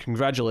wedding, it was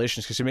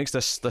congratulations, because she makes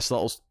this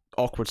little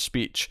awkward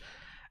speech.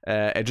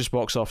 It just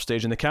walks off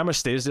stage, and the camera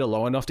stays there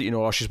long enough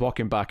that she's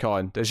walking back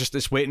on.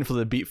 It's waiting for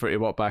the beat for it to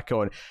walk back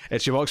on, and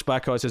she walks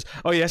back on and says,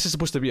 "Oh yeah, this is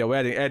supposed to be a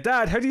wedding.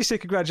 Dad, how do you say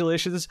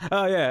congratulations?"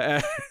 "Oh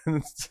yeah,"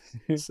 and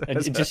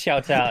just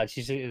shouts out. And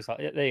she's like,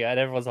 "There you go," and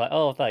everyone's like,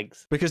 "Oh,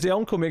 thanks." Because the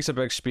uncle makes a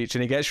big speech,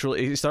 and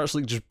he starts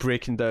just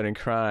breaking down and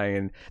crying,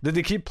 and then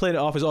they keep playing it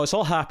off as, "Oh, it's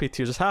all happy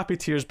tears. It's happy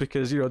tears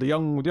because the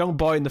young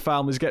boy in the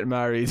family's getting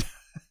married."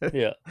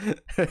 Yeah.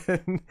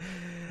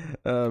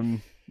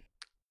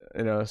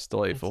 it's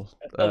delightful.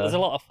 There's a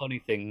lot of funny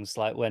things,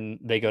 like when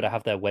they go to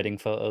have their wedding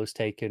photos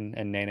taken,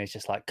 and Nene's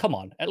just like, "Come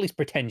on, at least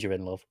pretend you're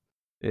in love."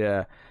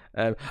 Yeah.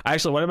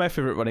 Actually, one of my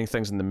favorite running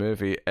things in the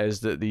movie is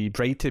that the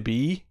bride to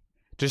be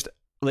just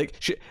like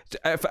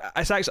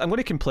it's actually, I'm going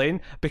to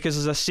complain because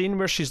there's a scene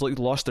where she's like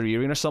lost her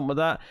earring or something like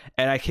that,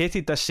 and I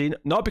hated this scene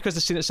not because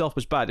the scene itself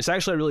was bad. It's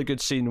actually a really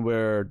good scene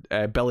where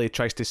Billy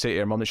tries to say to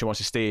her mum that she wants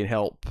to stay and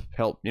help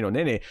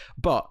Nene,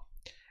 but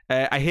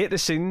I hate the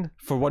scene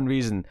for one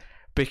reason,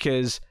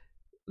 because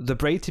the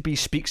bride to be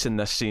speaks in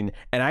this scene,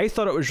 and I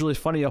thought it was really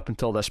funny up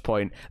until this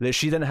point that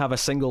she didn't have a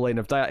single line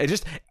of dialogue. It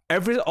just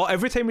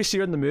every time we see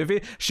her in the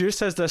movie, she just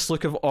has this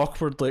look of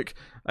awkward, like,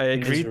 I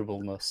agreed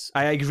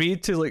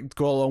to like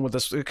go along with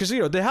this because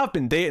they have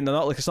been dating. They're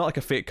not like, it's not like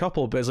a fake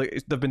couple, but it's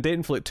like they've been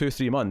dating for like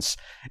 2-3 months,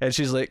 and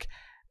she's like,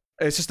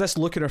 it's just this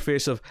look in her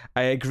face of,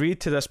 I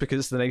agreed to this because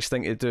it's the nice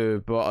thing to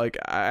do, but like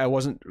I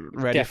wasn't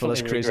ready Definitely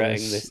for this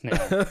craziness.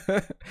 This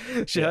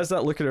now. She has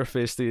that look in her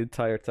face the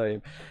entire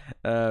time.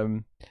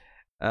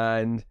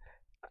 And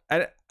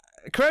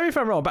correct me if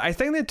I'm wrong, but I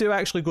think they do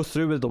actually go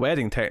through with the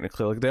wedding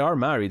technically. Like, they are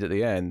married at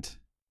the end.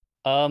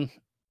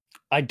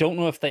 I don't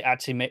know if they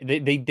actually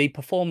they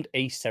performed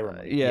a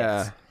ceremony. Yeah.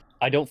 Yes.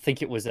 I don't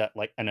think it was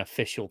like an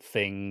official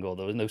thing, or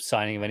there was no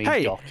signing of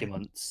any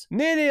documents.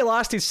 Nene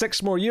lasted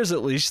 6 more years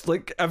at least.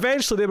 Like,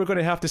 eventually they were going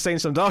to have to sign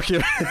some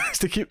documents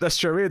to keep this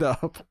charade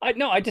up.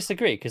 I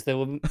disagree, because they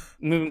were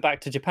moving back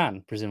to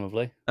Japan,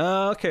 presumably.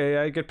 Okay,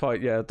 yeah, good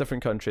point. Yeah,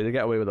 different country. They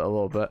get away with it a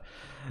little bit.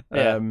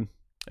 Yeah.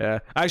 Yeah,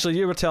 actually,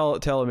 you were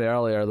telling me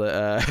earlier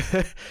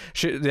that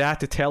they had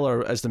to tell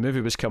her as the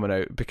movie was coming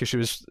out because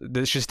she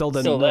still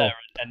didn't know. There,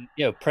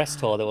 and press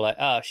tour, they were like,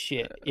 "Oh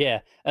shit,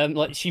 yeah."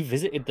 Like, she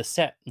visited the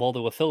set while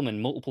they were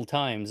filming multiple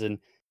times and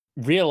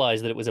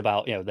realized that it was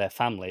about their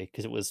family,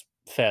 because it was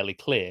fairly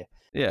clear.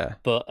 Yeah.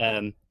 But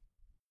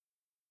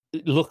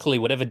luckily,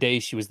 whatever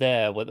days she was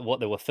there, what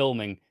they were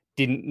filming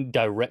didn't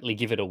directly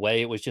give it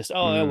away. It was just,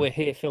 we're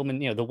here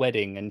filming, the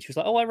wedding, and she was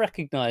like, "Oh, I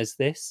recognize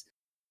this."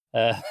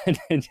 And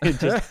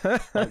just,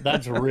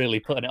 that's really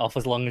putting it off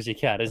as long as you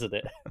can, isn't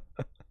it?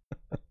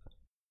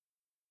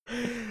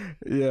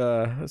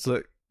 Yeah, it's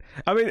like,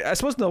 I mean, I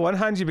suppose on the one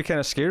hand you'd be kind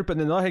of scared, but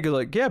on the other hand you're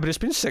like, yeah, but it's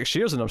been 6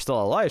 years and I'm still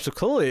alive, so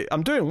clearly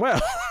I'm doing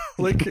well.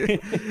 Like,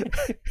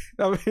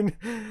 I mean,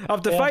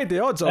 I've defied the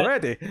odds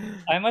already.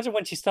 I imagine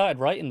when she started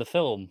writing the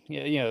film,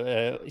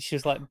 she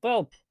was like,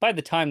 well, by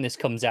the time this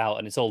comes out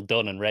and it's all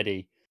done and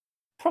ready,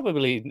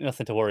 probably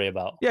nothing to worry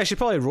about. Yeah, she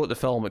probably wrote the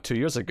film like 2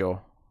 years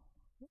ago.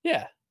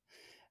 Yeah.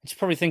 She's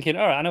probably thinking,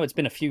 all right, I know it's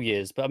been a few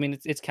years, but I mean,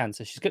 it's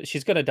cancer.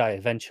 She's going to die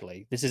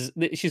eventually.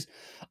 She's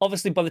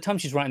obviously, by the time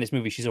she's writing this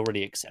movie, she's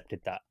already accepted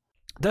that.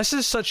 This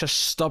is such a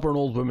stubborn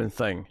old woman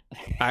thing,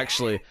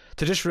 actually,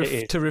 to just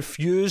to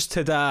refuse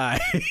to die.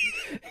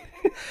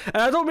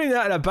 And I don't mean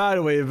that in a bad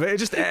way, but it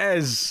just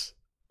is.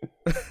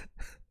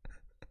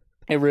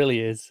 It really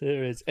is. It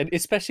is, and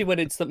especially when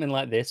it's something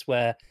like this,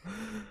 where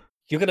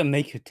you're going to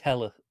make her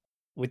tell her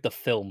with the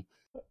film.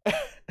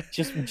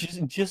 just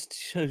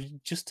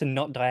to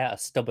not die out of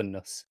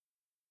stubbornness.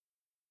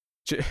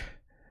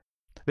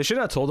 They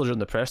shouldn't have told her during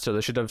the press tour.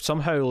 They should have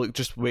somehow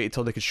just waited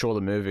till they could show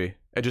the movie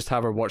and just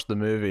have her watch the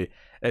movie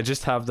and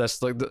just have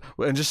this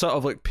and just sort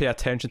of like pay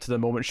attention to the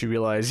moment she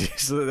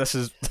realizes that this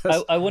is.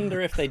 I wonder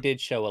if they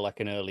did show her like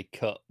an early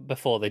cut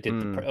before they did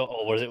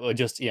or was it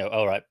just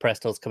all right, press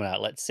tour's coming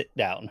out, let's sit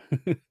down.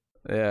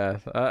 Yeah,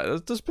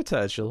 there's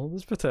potential.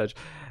 There's potential.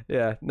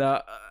 Yeah,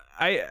 no.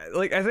 I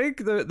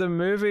think the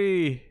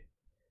movie.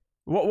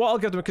 What I'll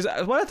give them, because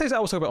one of the things I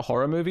always talk about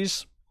horror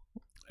movies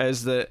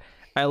is that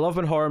I love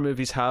when horror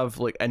movies have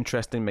like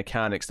interesting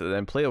mechanics that they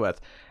then play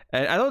with,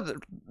 and I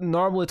don't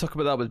normally talk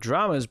about that with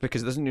dramas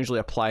because it doesn't usually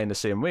apply in the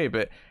same way.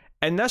 But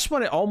in this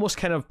one, it almost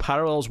kind of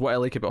parallels what I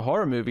like about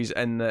horror movies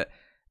in that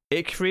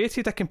it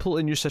created a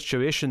completely new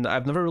situation that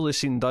I've never really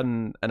seen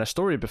done in a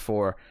story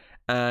before,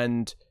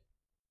 and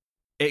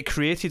it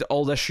created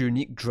all this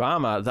unique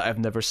drama that I've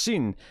never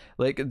seen.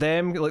 Like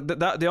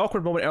the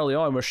awkward moment early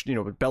on where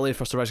Billy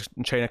first arrives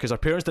in China because her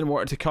parents didn't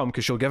want her to come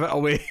because she'll give it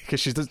away because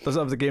she doesn't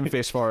have the game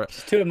face for it.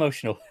 She's too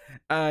emotional.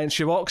 And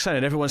she walks in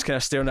and everyone's kind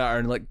of staring at her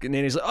and like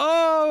Nene's like,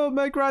 "Oh,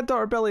 my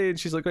granddaughter Billy," and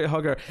she's like, "Go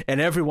hug her," and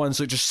everyone's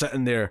like just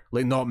sitting there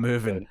like not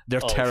moving.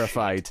 They're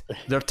terrified.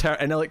 And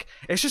they're like,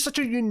 it's just such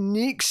a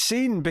unique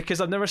scene because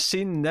I've never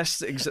seen this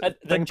thing play out.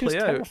 They're just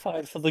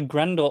terrified for the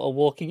granddaughter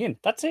walking in.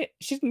 That's it.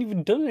 She hasn't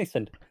even done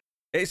anything.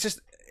 It's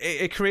just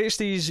it creates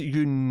these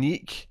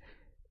unique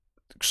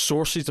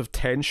sources of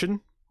tension,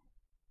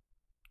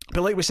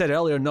 but like we said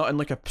earlier, not in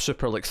like a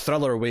super like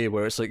thriller way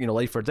where it's like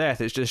life or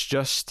death. It's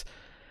just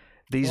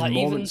these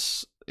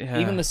moments.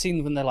 Even the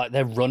scene when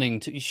they're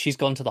running she's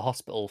gone to the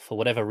hospital for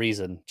whatever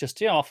reason,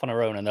 just off on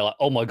her own, and they're like,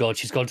 "Oh my god,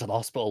 she's gone to the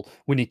hospital.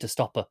 We need to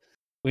stop her.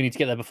 We need to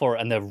get there before her,"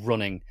 and they're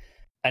running,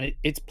 and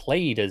it's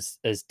played as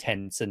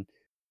tense,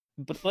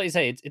 but like you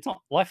say, it's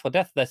not life or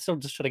death. They're still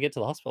just trying to get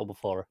to the hospital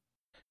before her.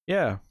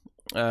 Yeah.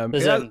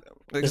 There's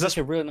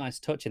a really nice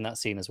touch in that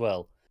scene as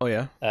well. Oh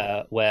yeah.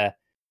 Where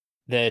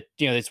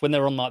it's when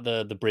they're on like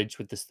the bridge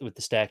with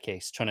the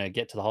staircase trying to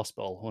get to the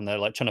hospital, when they're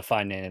like trying to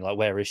find Nanny, like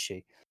where is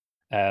she?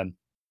 And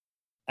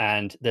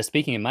they're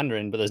speaking in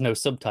Mandarin, but there's no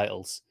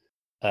subtitles.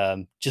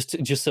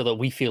 Just so that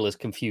we feel as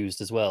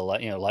confused as well,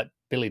 like like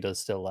Billy does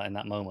still, like in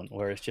that moment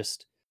where it's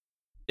just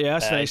Yeah,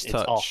 that's a nice it's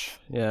touch. off.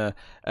 Yeah.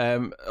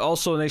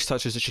 Also, a nice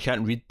touch is that she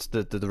can't read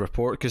the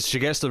report, because she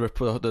gets the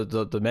report,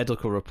 the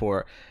medical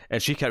report,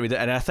 and she can't read it.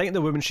 And I think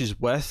the woman she's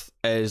with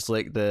is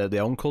like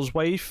the uncle's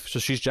wife, so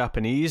she's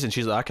Japanese, and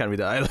she's like, I can't read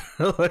it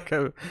either. Like,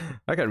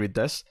 I can't read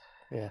this.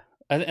 Yeah,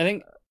 I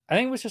think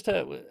it was just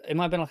it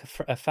might have been like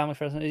a family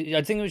friend.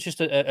 I think it was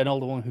just an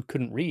older woman who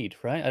couldn't read,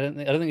 right? I don't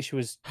think she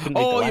was. Couldn't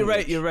read the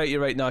language.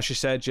 You're right. No, she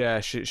said, yeah,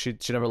 she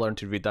never learned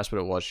to read. That's what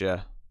it was.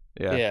 Yeah.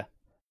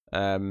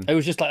 It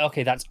was just like,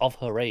 okay, that's of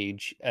her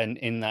age, and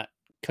in that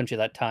country at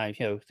that time,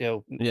 not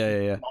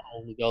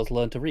all the girls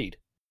learn to read.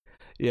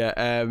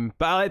 Yeah,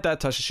 but I like that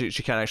touch. She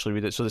can't actually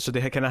read it, so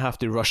they kind of have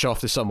to rush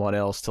off to someone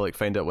else to like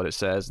find out what it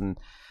says, and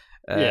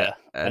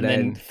and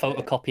then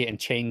photocopy it and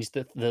change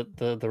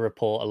the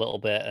report a little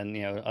bit,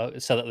 and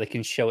so that they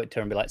can show it to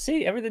her and be like,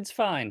 see, everything's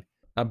fine.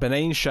 A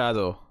benign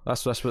shadow.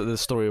 That's what the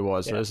story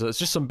was. Yeah. It's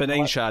just some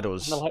benign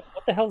shadows. And they're like,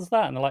 what the hell's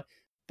that? And they're like,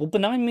 well,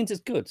 benign means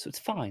it's good, so it's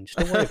fine. Just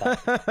don't worry about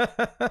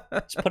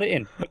it. Just put it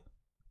in.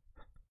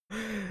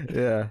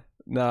 Yeah.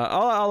 No,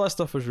 all that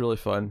stuff was really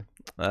fun.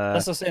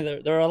 That's what I'm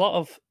saying. There are a lot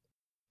of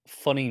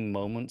funny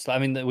moments. I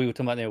mean, we were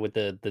talking about there with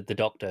the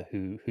doctor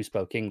who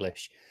spoke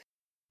English.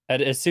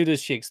 And as soon as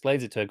she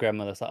explains it to her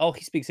grandmother, it's like, oh,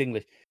 he speaks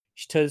English.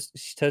 She turns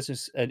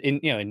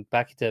in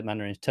back into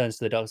Mandarin, turns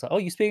to the doctor, like, oh,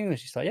 you speak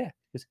English? She's like, yeah.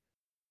 Goes,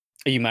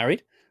 are you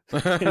married?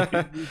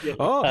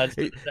 Oh,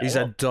 he's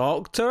a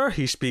doctor.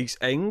 He speaks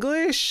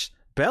English.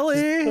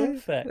 Billy,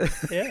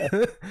 perfect. Yeah.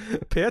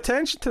 Pay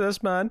attention to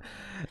this man.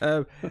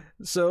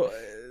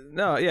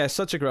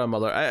 Such a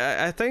grandmother.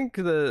 I think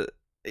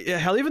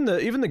hell, even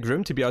the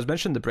groom to be. I was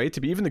mentioning the bride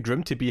to be. Even the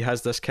groom to be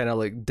has this kind of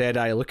like dead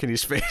eye look in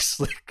his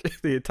face,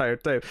 like the entire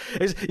time.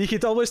 You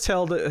could always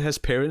tell that his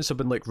parents have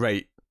been like,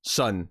 right,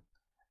 son,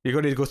 you're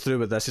going to go through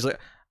with this. He's like,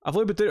 I've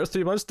only been doing it for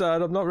 3 months,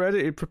 Dad. I'm not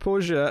ready to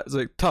propose yet. It's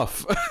like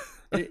tough.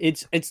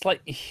 It's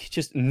like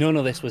just none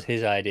of this was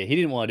his idea. He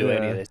didn't want to do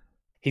any of this.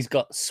 He's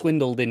got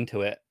swindled into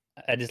it,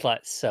 and it's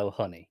like, so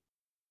honey.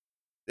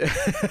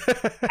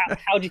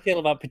 How do you feel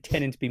about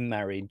pretending to be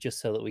married just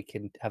so that we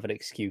can have an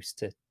excuse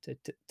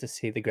to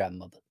see the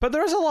grandmother? But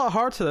there is a lot of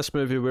heart to this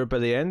movie, where by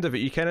the end of it,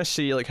 you kind of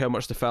see like how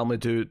much the family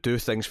do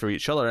things for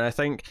each other. And I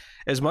think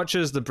as much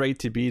as the bride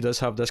to be does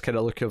have this kind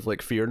of look of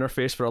like fear in her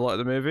face for a lot of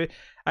the movie,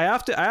 I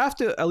have to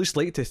at least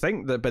like to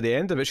think that by the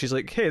end of it, she's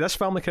like, hey, this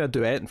family kind of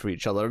do anything for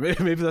each other.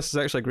 Maybe this is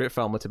actually a great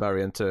family to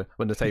marry into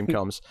when the time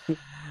comes.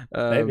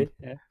 Maybe,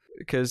 yeah.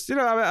 Because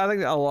I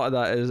think a lot of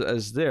that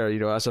is there.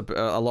 As a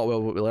lot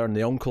of what we learn.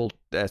 The uncle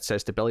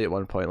says to Billy at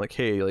one point, like,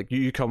 "Hey, like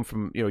you come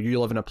from, you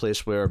live in a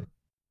place where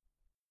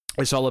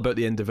it's all about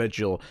the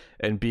individual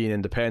and being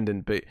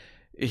independent, but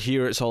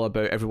here it's all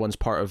about everyone's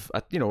part of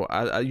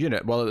a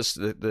unit. Well, it's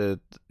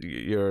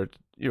your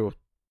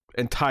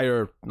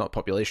entire, not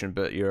population,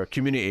 but your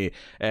community,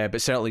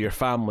 but certainly your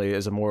family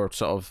is a more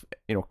sort of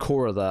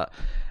core of that,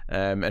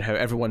 and how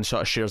everyone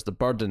sort of shares the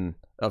burden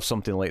of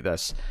something like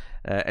this."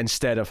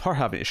 Instead of her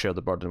having to share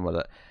the burden with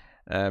it,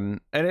 and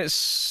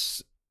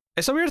it's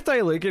a weird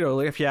thing. Like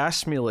like if you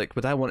ask me, like,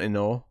 would I want to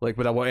know? Like,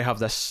 would I want to have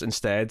this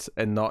instead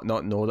and not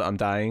know that I'm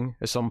dying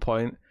at some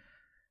point?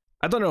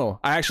 I don't know.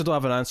 I actually don't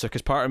have an answer,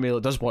 because part of me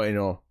does want to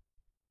know.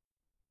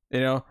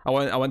 I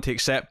want to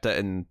accept it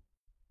and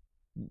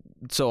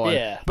so on.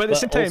 Yeah, but at the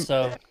same time,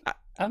 also,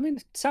 I mean,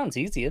 it sounds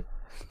easier.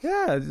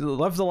 Yeah,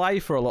 live the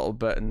life for a little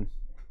bit. And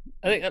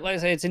I think, like I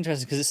say, it's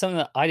interesting because it's something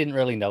that I didn't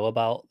really know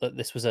about, that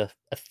this was a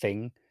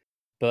thing.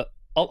 But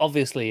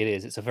obviously it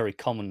is. It's a very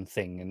common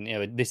thing.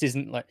 And, this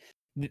isn't like...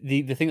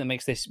 The thing that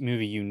makes this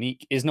movie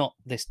unique is not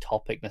this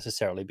topic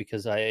necessarily,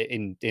 because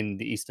in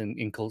the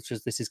Eastern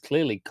cultures, this is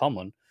clearly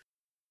common,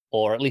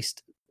 or at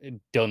least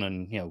done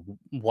and,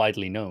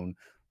 widely known.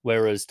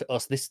 Whereas to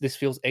us, this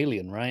feels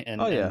alien, right?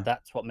 And, and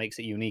that's what makes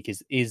it unique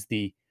is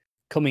the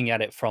coming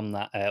at it from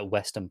that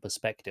Western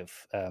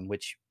perspective,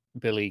 which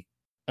Billy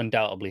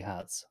undoubtedly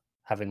has,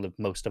 having lived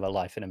most of her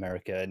life in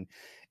America. And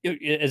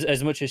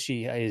as much as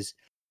she is...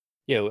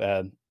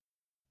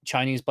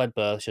 Chinese by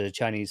birth, she has a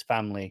Chinese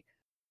family,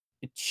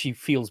 she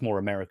feels more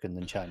American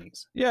than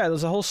Chinese. Yeah,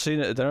 there's a whole scene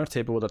at the dinner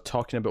table where they're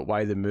talking about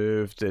why they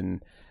moved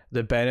and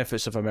the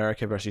benefits of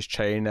America versus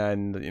China,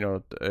 and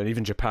and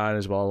even Japan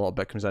as well. A little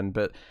bit comes in,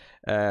 but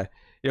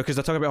because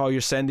they're talking about how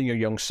you're sending your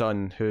young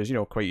son, who's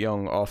quite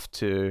young, off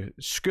to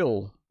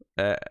school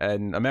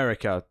in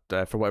America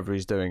for whatever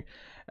he's doing.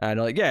 And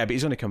like, yeah, but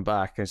he's going to come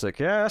back. And it's like,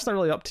 yeah, that's not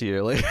really up to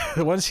you. Like,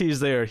 once he's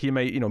there, he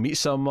might, meet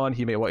someone.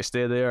 He might want to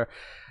stay there.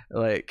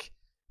 Like,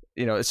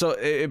 so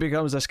it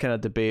becomes this kind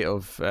of debate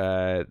of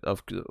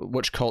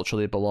which culture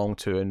they belong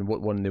to and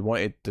what one they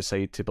want to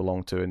decide to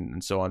belong to,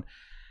 and so on.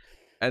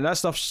 And that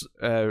stuff's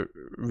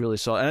really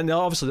solid. And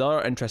obviously the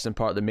other interesting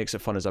part that makes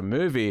it fun as a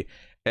movie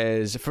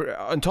is,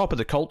 on top of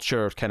the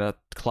culture kind of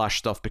clash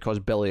stuff, because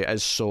Billy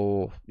is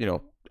so,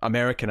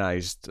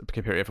 Americanized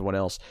compared to everyone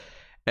else,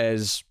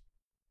 is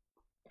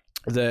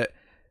that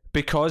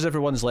because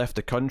everyone's left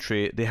the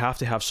country, they have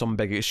to have some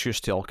big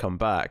excuse to all come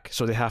back.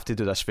 So they have to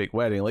do this fake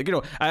wedding. Like,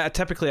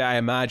 typically I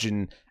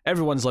imagine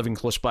everyone's living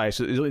close by,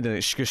 so they don't need an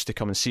excuse to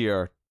come and see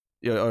her,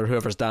 or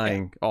whoever's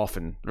dying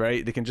often,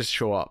 right? They can just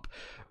show up.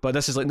 But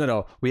this is like,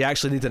 no, we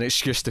actually need an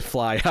excuse to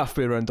fly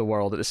halfway around the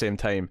world at the same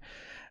time.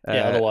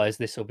 Yeah, otherwise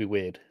this will be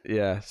weird.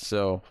 Yeah,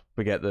 so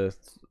we get the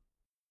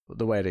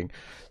wedding.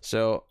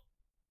 So,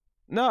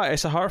 no,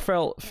 it's a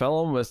heartfelt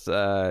film with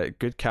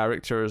good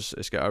characters.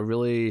 It's got a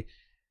really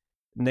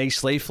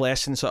nice life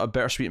lesson, sort of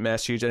bittersweet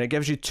message, and it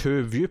gives you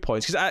two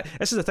viewpoints. Because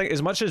this is the thing,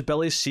 as much as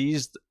Billy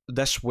sees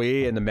this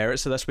way and the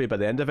merits of this way, by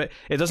the end of it,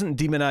 it doesn't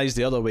demonize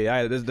the other way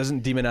either. It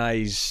doesn't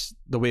demonize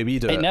the way we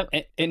do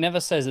it. It never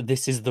says that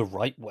this is the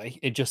right way.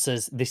 It just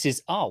says this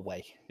is our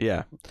way.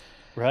 Yeah.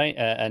 Right?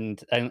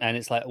 And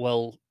it's like,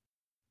 well,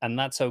 and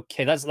that's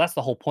okay. That's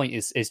the whole point,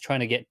 is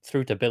trying to get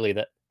through to Billy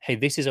that, hey,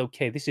 this is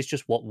okay. This is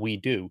just what we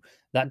do.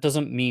 That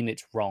doesn't mean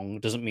it's wrong.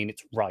 Doesn't mean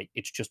it's right.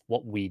 It's just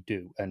what we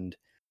do. And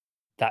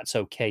that's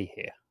okay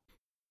here.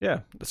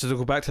 Yeah. So to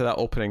go back to that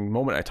opening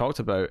moment I talked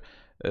about,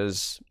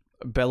 is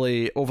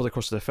Billy, over the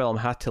course of the film,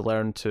 had to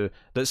learn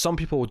that some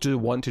people do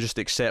want to just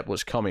accept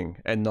what's coming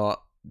and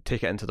not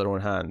take it into their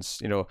own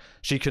hands.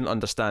 She couldn't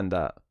understand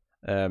that.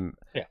 And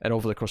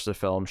over the course of the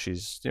film, she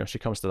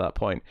comes to that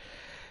point.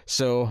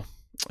 So,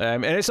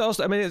 and it's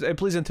also, it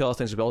plays into other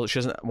things as well. She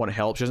doesn't want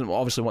help. She doesn't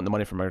obviously want the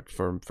money from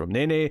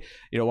Nene.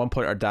 At one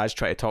point, her dad's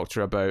trying to talk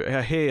to her about,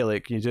 hey,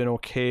 like, you doing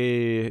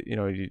okay?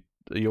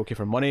 Are you okay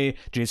for money?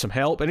 Do you need some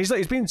help? And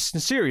he's being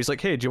sincere. He's like,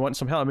 hey, do you want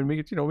some help?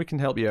 We can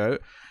help you out.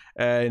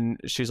 And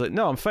she's like,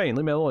 no, I'm fine.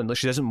 Leave me alone. Like,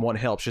 she doesn't want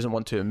help. She doesn't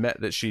want to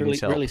admit that she needs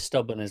help. Really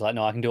stubborn. Is like,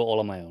 no, I can do it all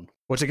on my own.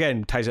 Which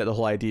again ties out the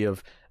whole idea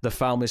of the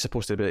family is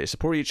supposed to be able to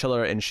support each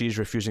other, and she's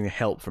refusing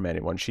help from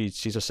anyone. She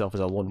sees herself as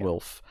a lone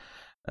wolf.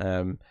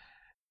 And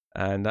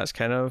that's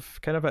kind of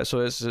it.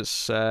 So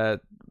it's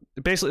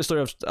basically the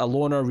story of a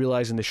loner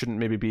realizing they shouldn't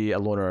maybe be a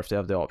loner if they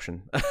have the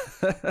option.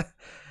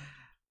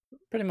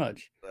 Pretty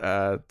much.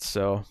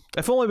 So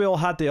if only we all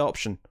had the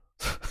option.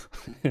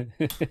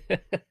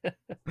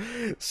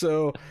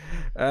 So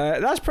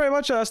that's pretty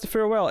much it. That's The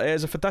Farewell. It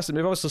is a fantastic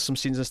movie. Obviously some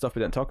scenes and stuff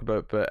we didn't talk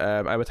about, but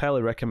I would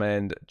highly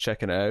recommend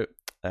checking it out.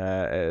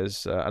 It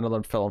is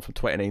another film from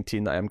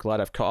 2019 that I'm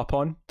glad I've caught up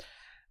on.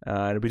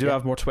 And we do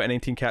have more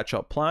 2019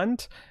 catch-up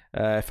planned.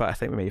 In fact, I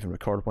think we may even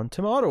record one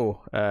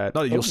tomorrow. Not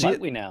that you'll see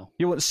it.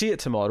 You won't see it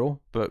tomorrow,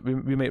 but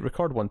we might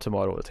record one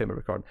tomorrow at the time of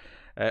record.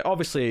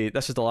 Obviously,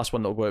 this is the last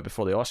one that will go out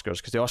before the Oscars,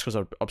 because the Oscars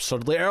are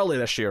absurdly early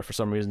this year for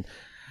some reason.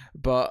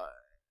 But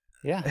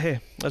yeah, hey,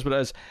 that's what it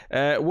is.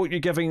 What are you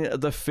giving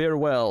The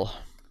Farewell?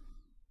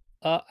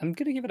 I'm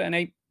going to give it an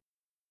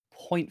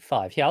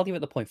 8.5. Yeah, I'll give it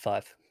the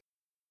 0.5.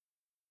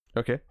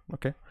 Okay.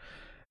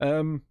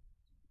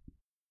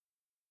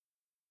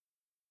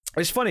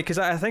 It's funny because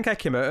I think I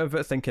came out of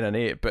it thinking an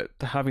 8, but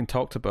having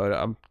talked about it,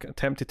 I'm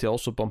tempted to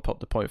also bump up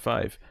to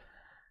 0.5.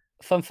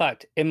 Fun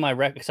fact, in my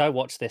because I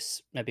watched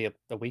this maybe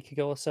a week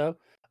ago or so,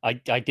 I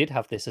did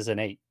have this as an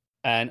 8.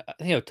 And,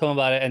 talking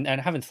about it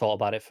and having thought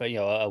about it for,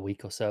 a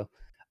week or so,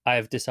 I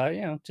have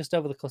decided, just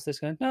over the course of this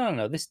going,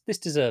 no, this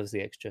deserves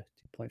the extra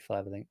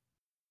 2.5, I think.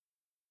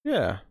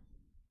 Yeah.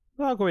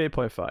 I'll go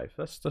 8.5.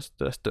 Let's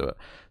do it.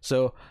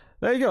 So,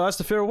 there you go. That's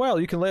The Farewell.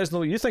 You can let us know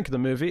what you think of the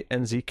movie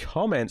in the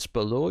comments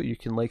below. You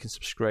can like and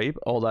subscribe,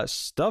 all that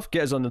stuff.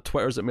 Get us on the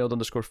Twitters at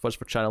mailed_fuzz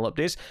for channel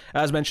updates.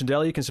 As mentioned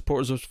earlier, you can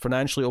support us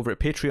financially over at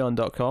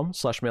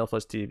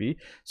patreon.com/mailfuzztv.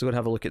 So go and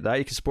have a look at that.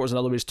 You can support us in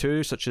other ways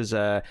too, such as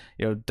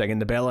dinging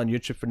the bell on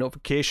YouTube for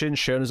notifications,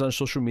 sharing us on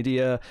social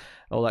media,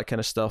 all that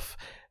kind of stuff.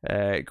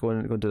 Go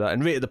and do that.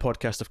 And rate the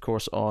podcast, of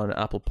course, on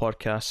Apple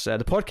Podcasts.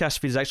 The podcast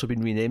feed has actually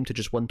been renamed to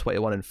just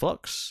 121 in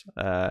Flux.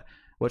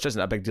 Which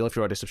isn't a big deal if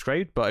you're already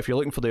subscribed, but if you're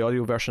looking for the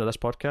audio version of this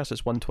podcast,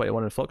 it's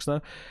 121 in Flux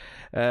now.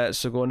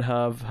 So go and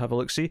have a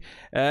look-see.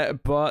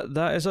 But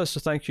that is us,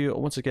 so thank you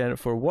once again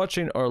for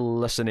watching or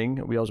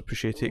listening. We always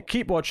appreciate it.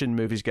 Keep watching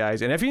movies,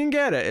 guys, and if you can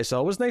get it, it's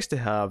always nice to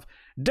have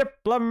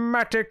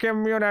diplomatic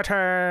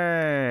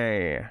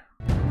immunity.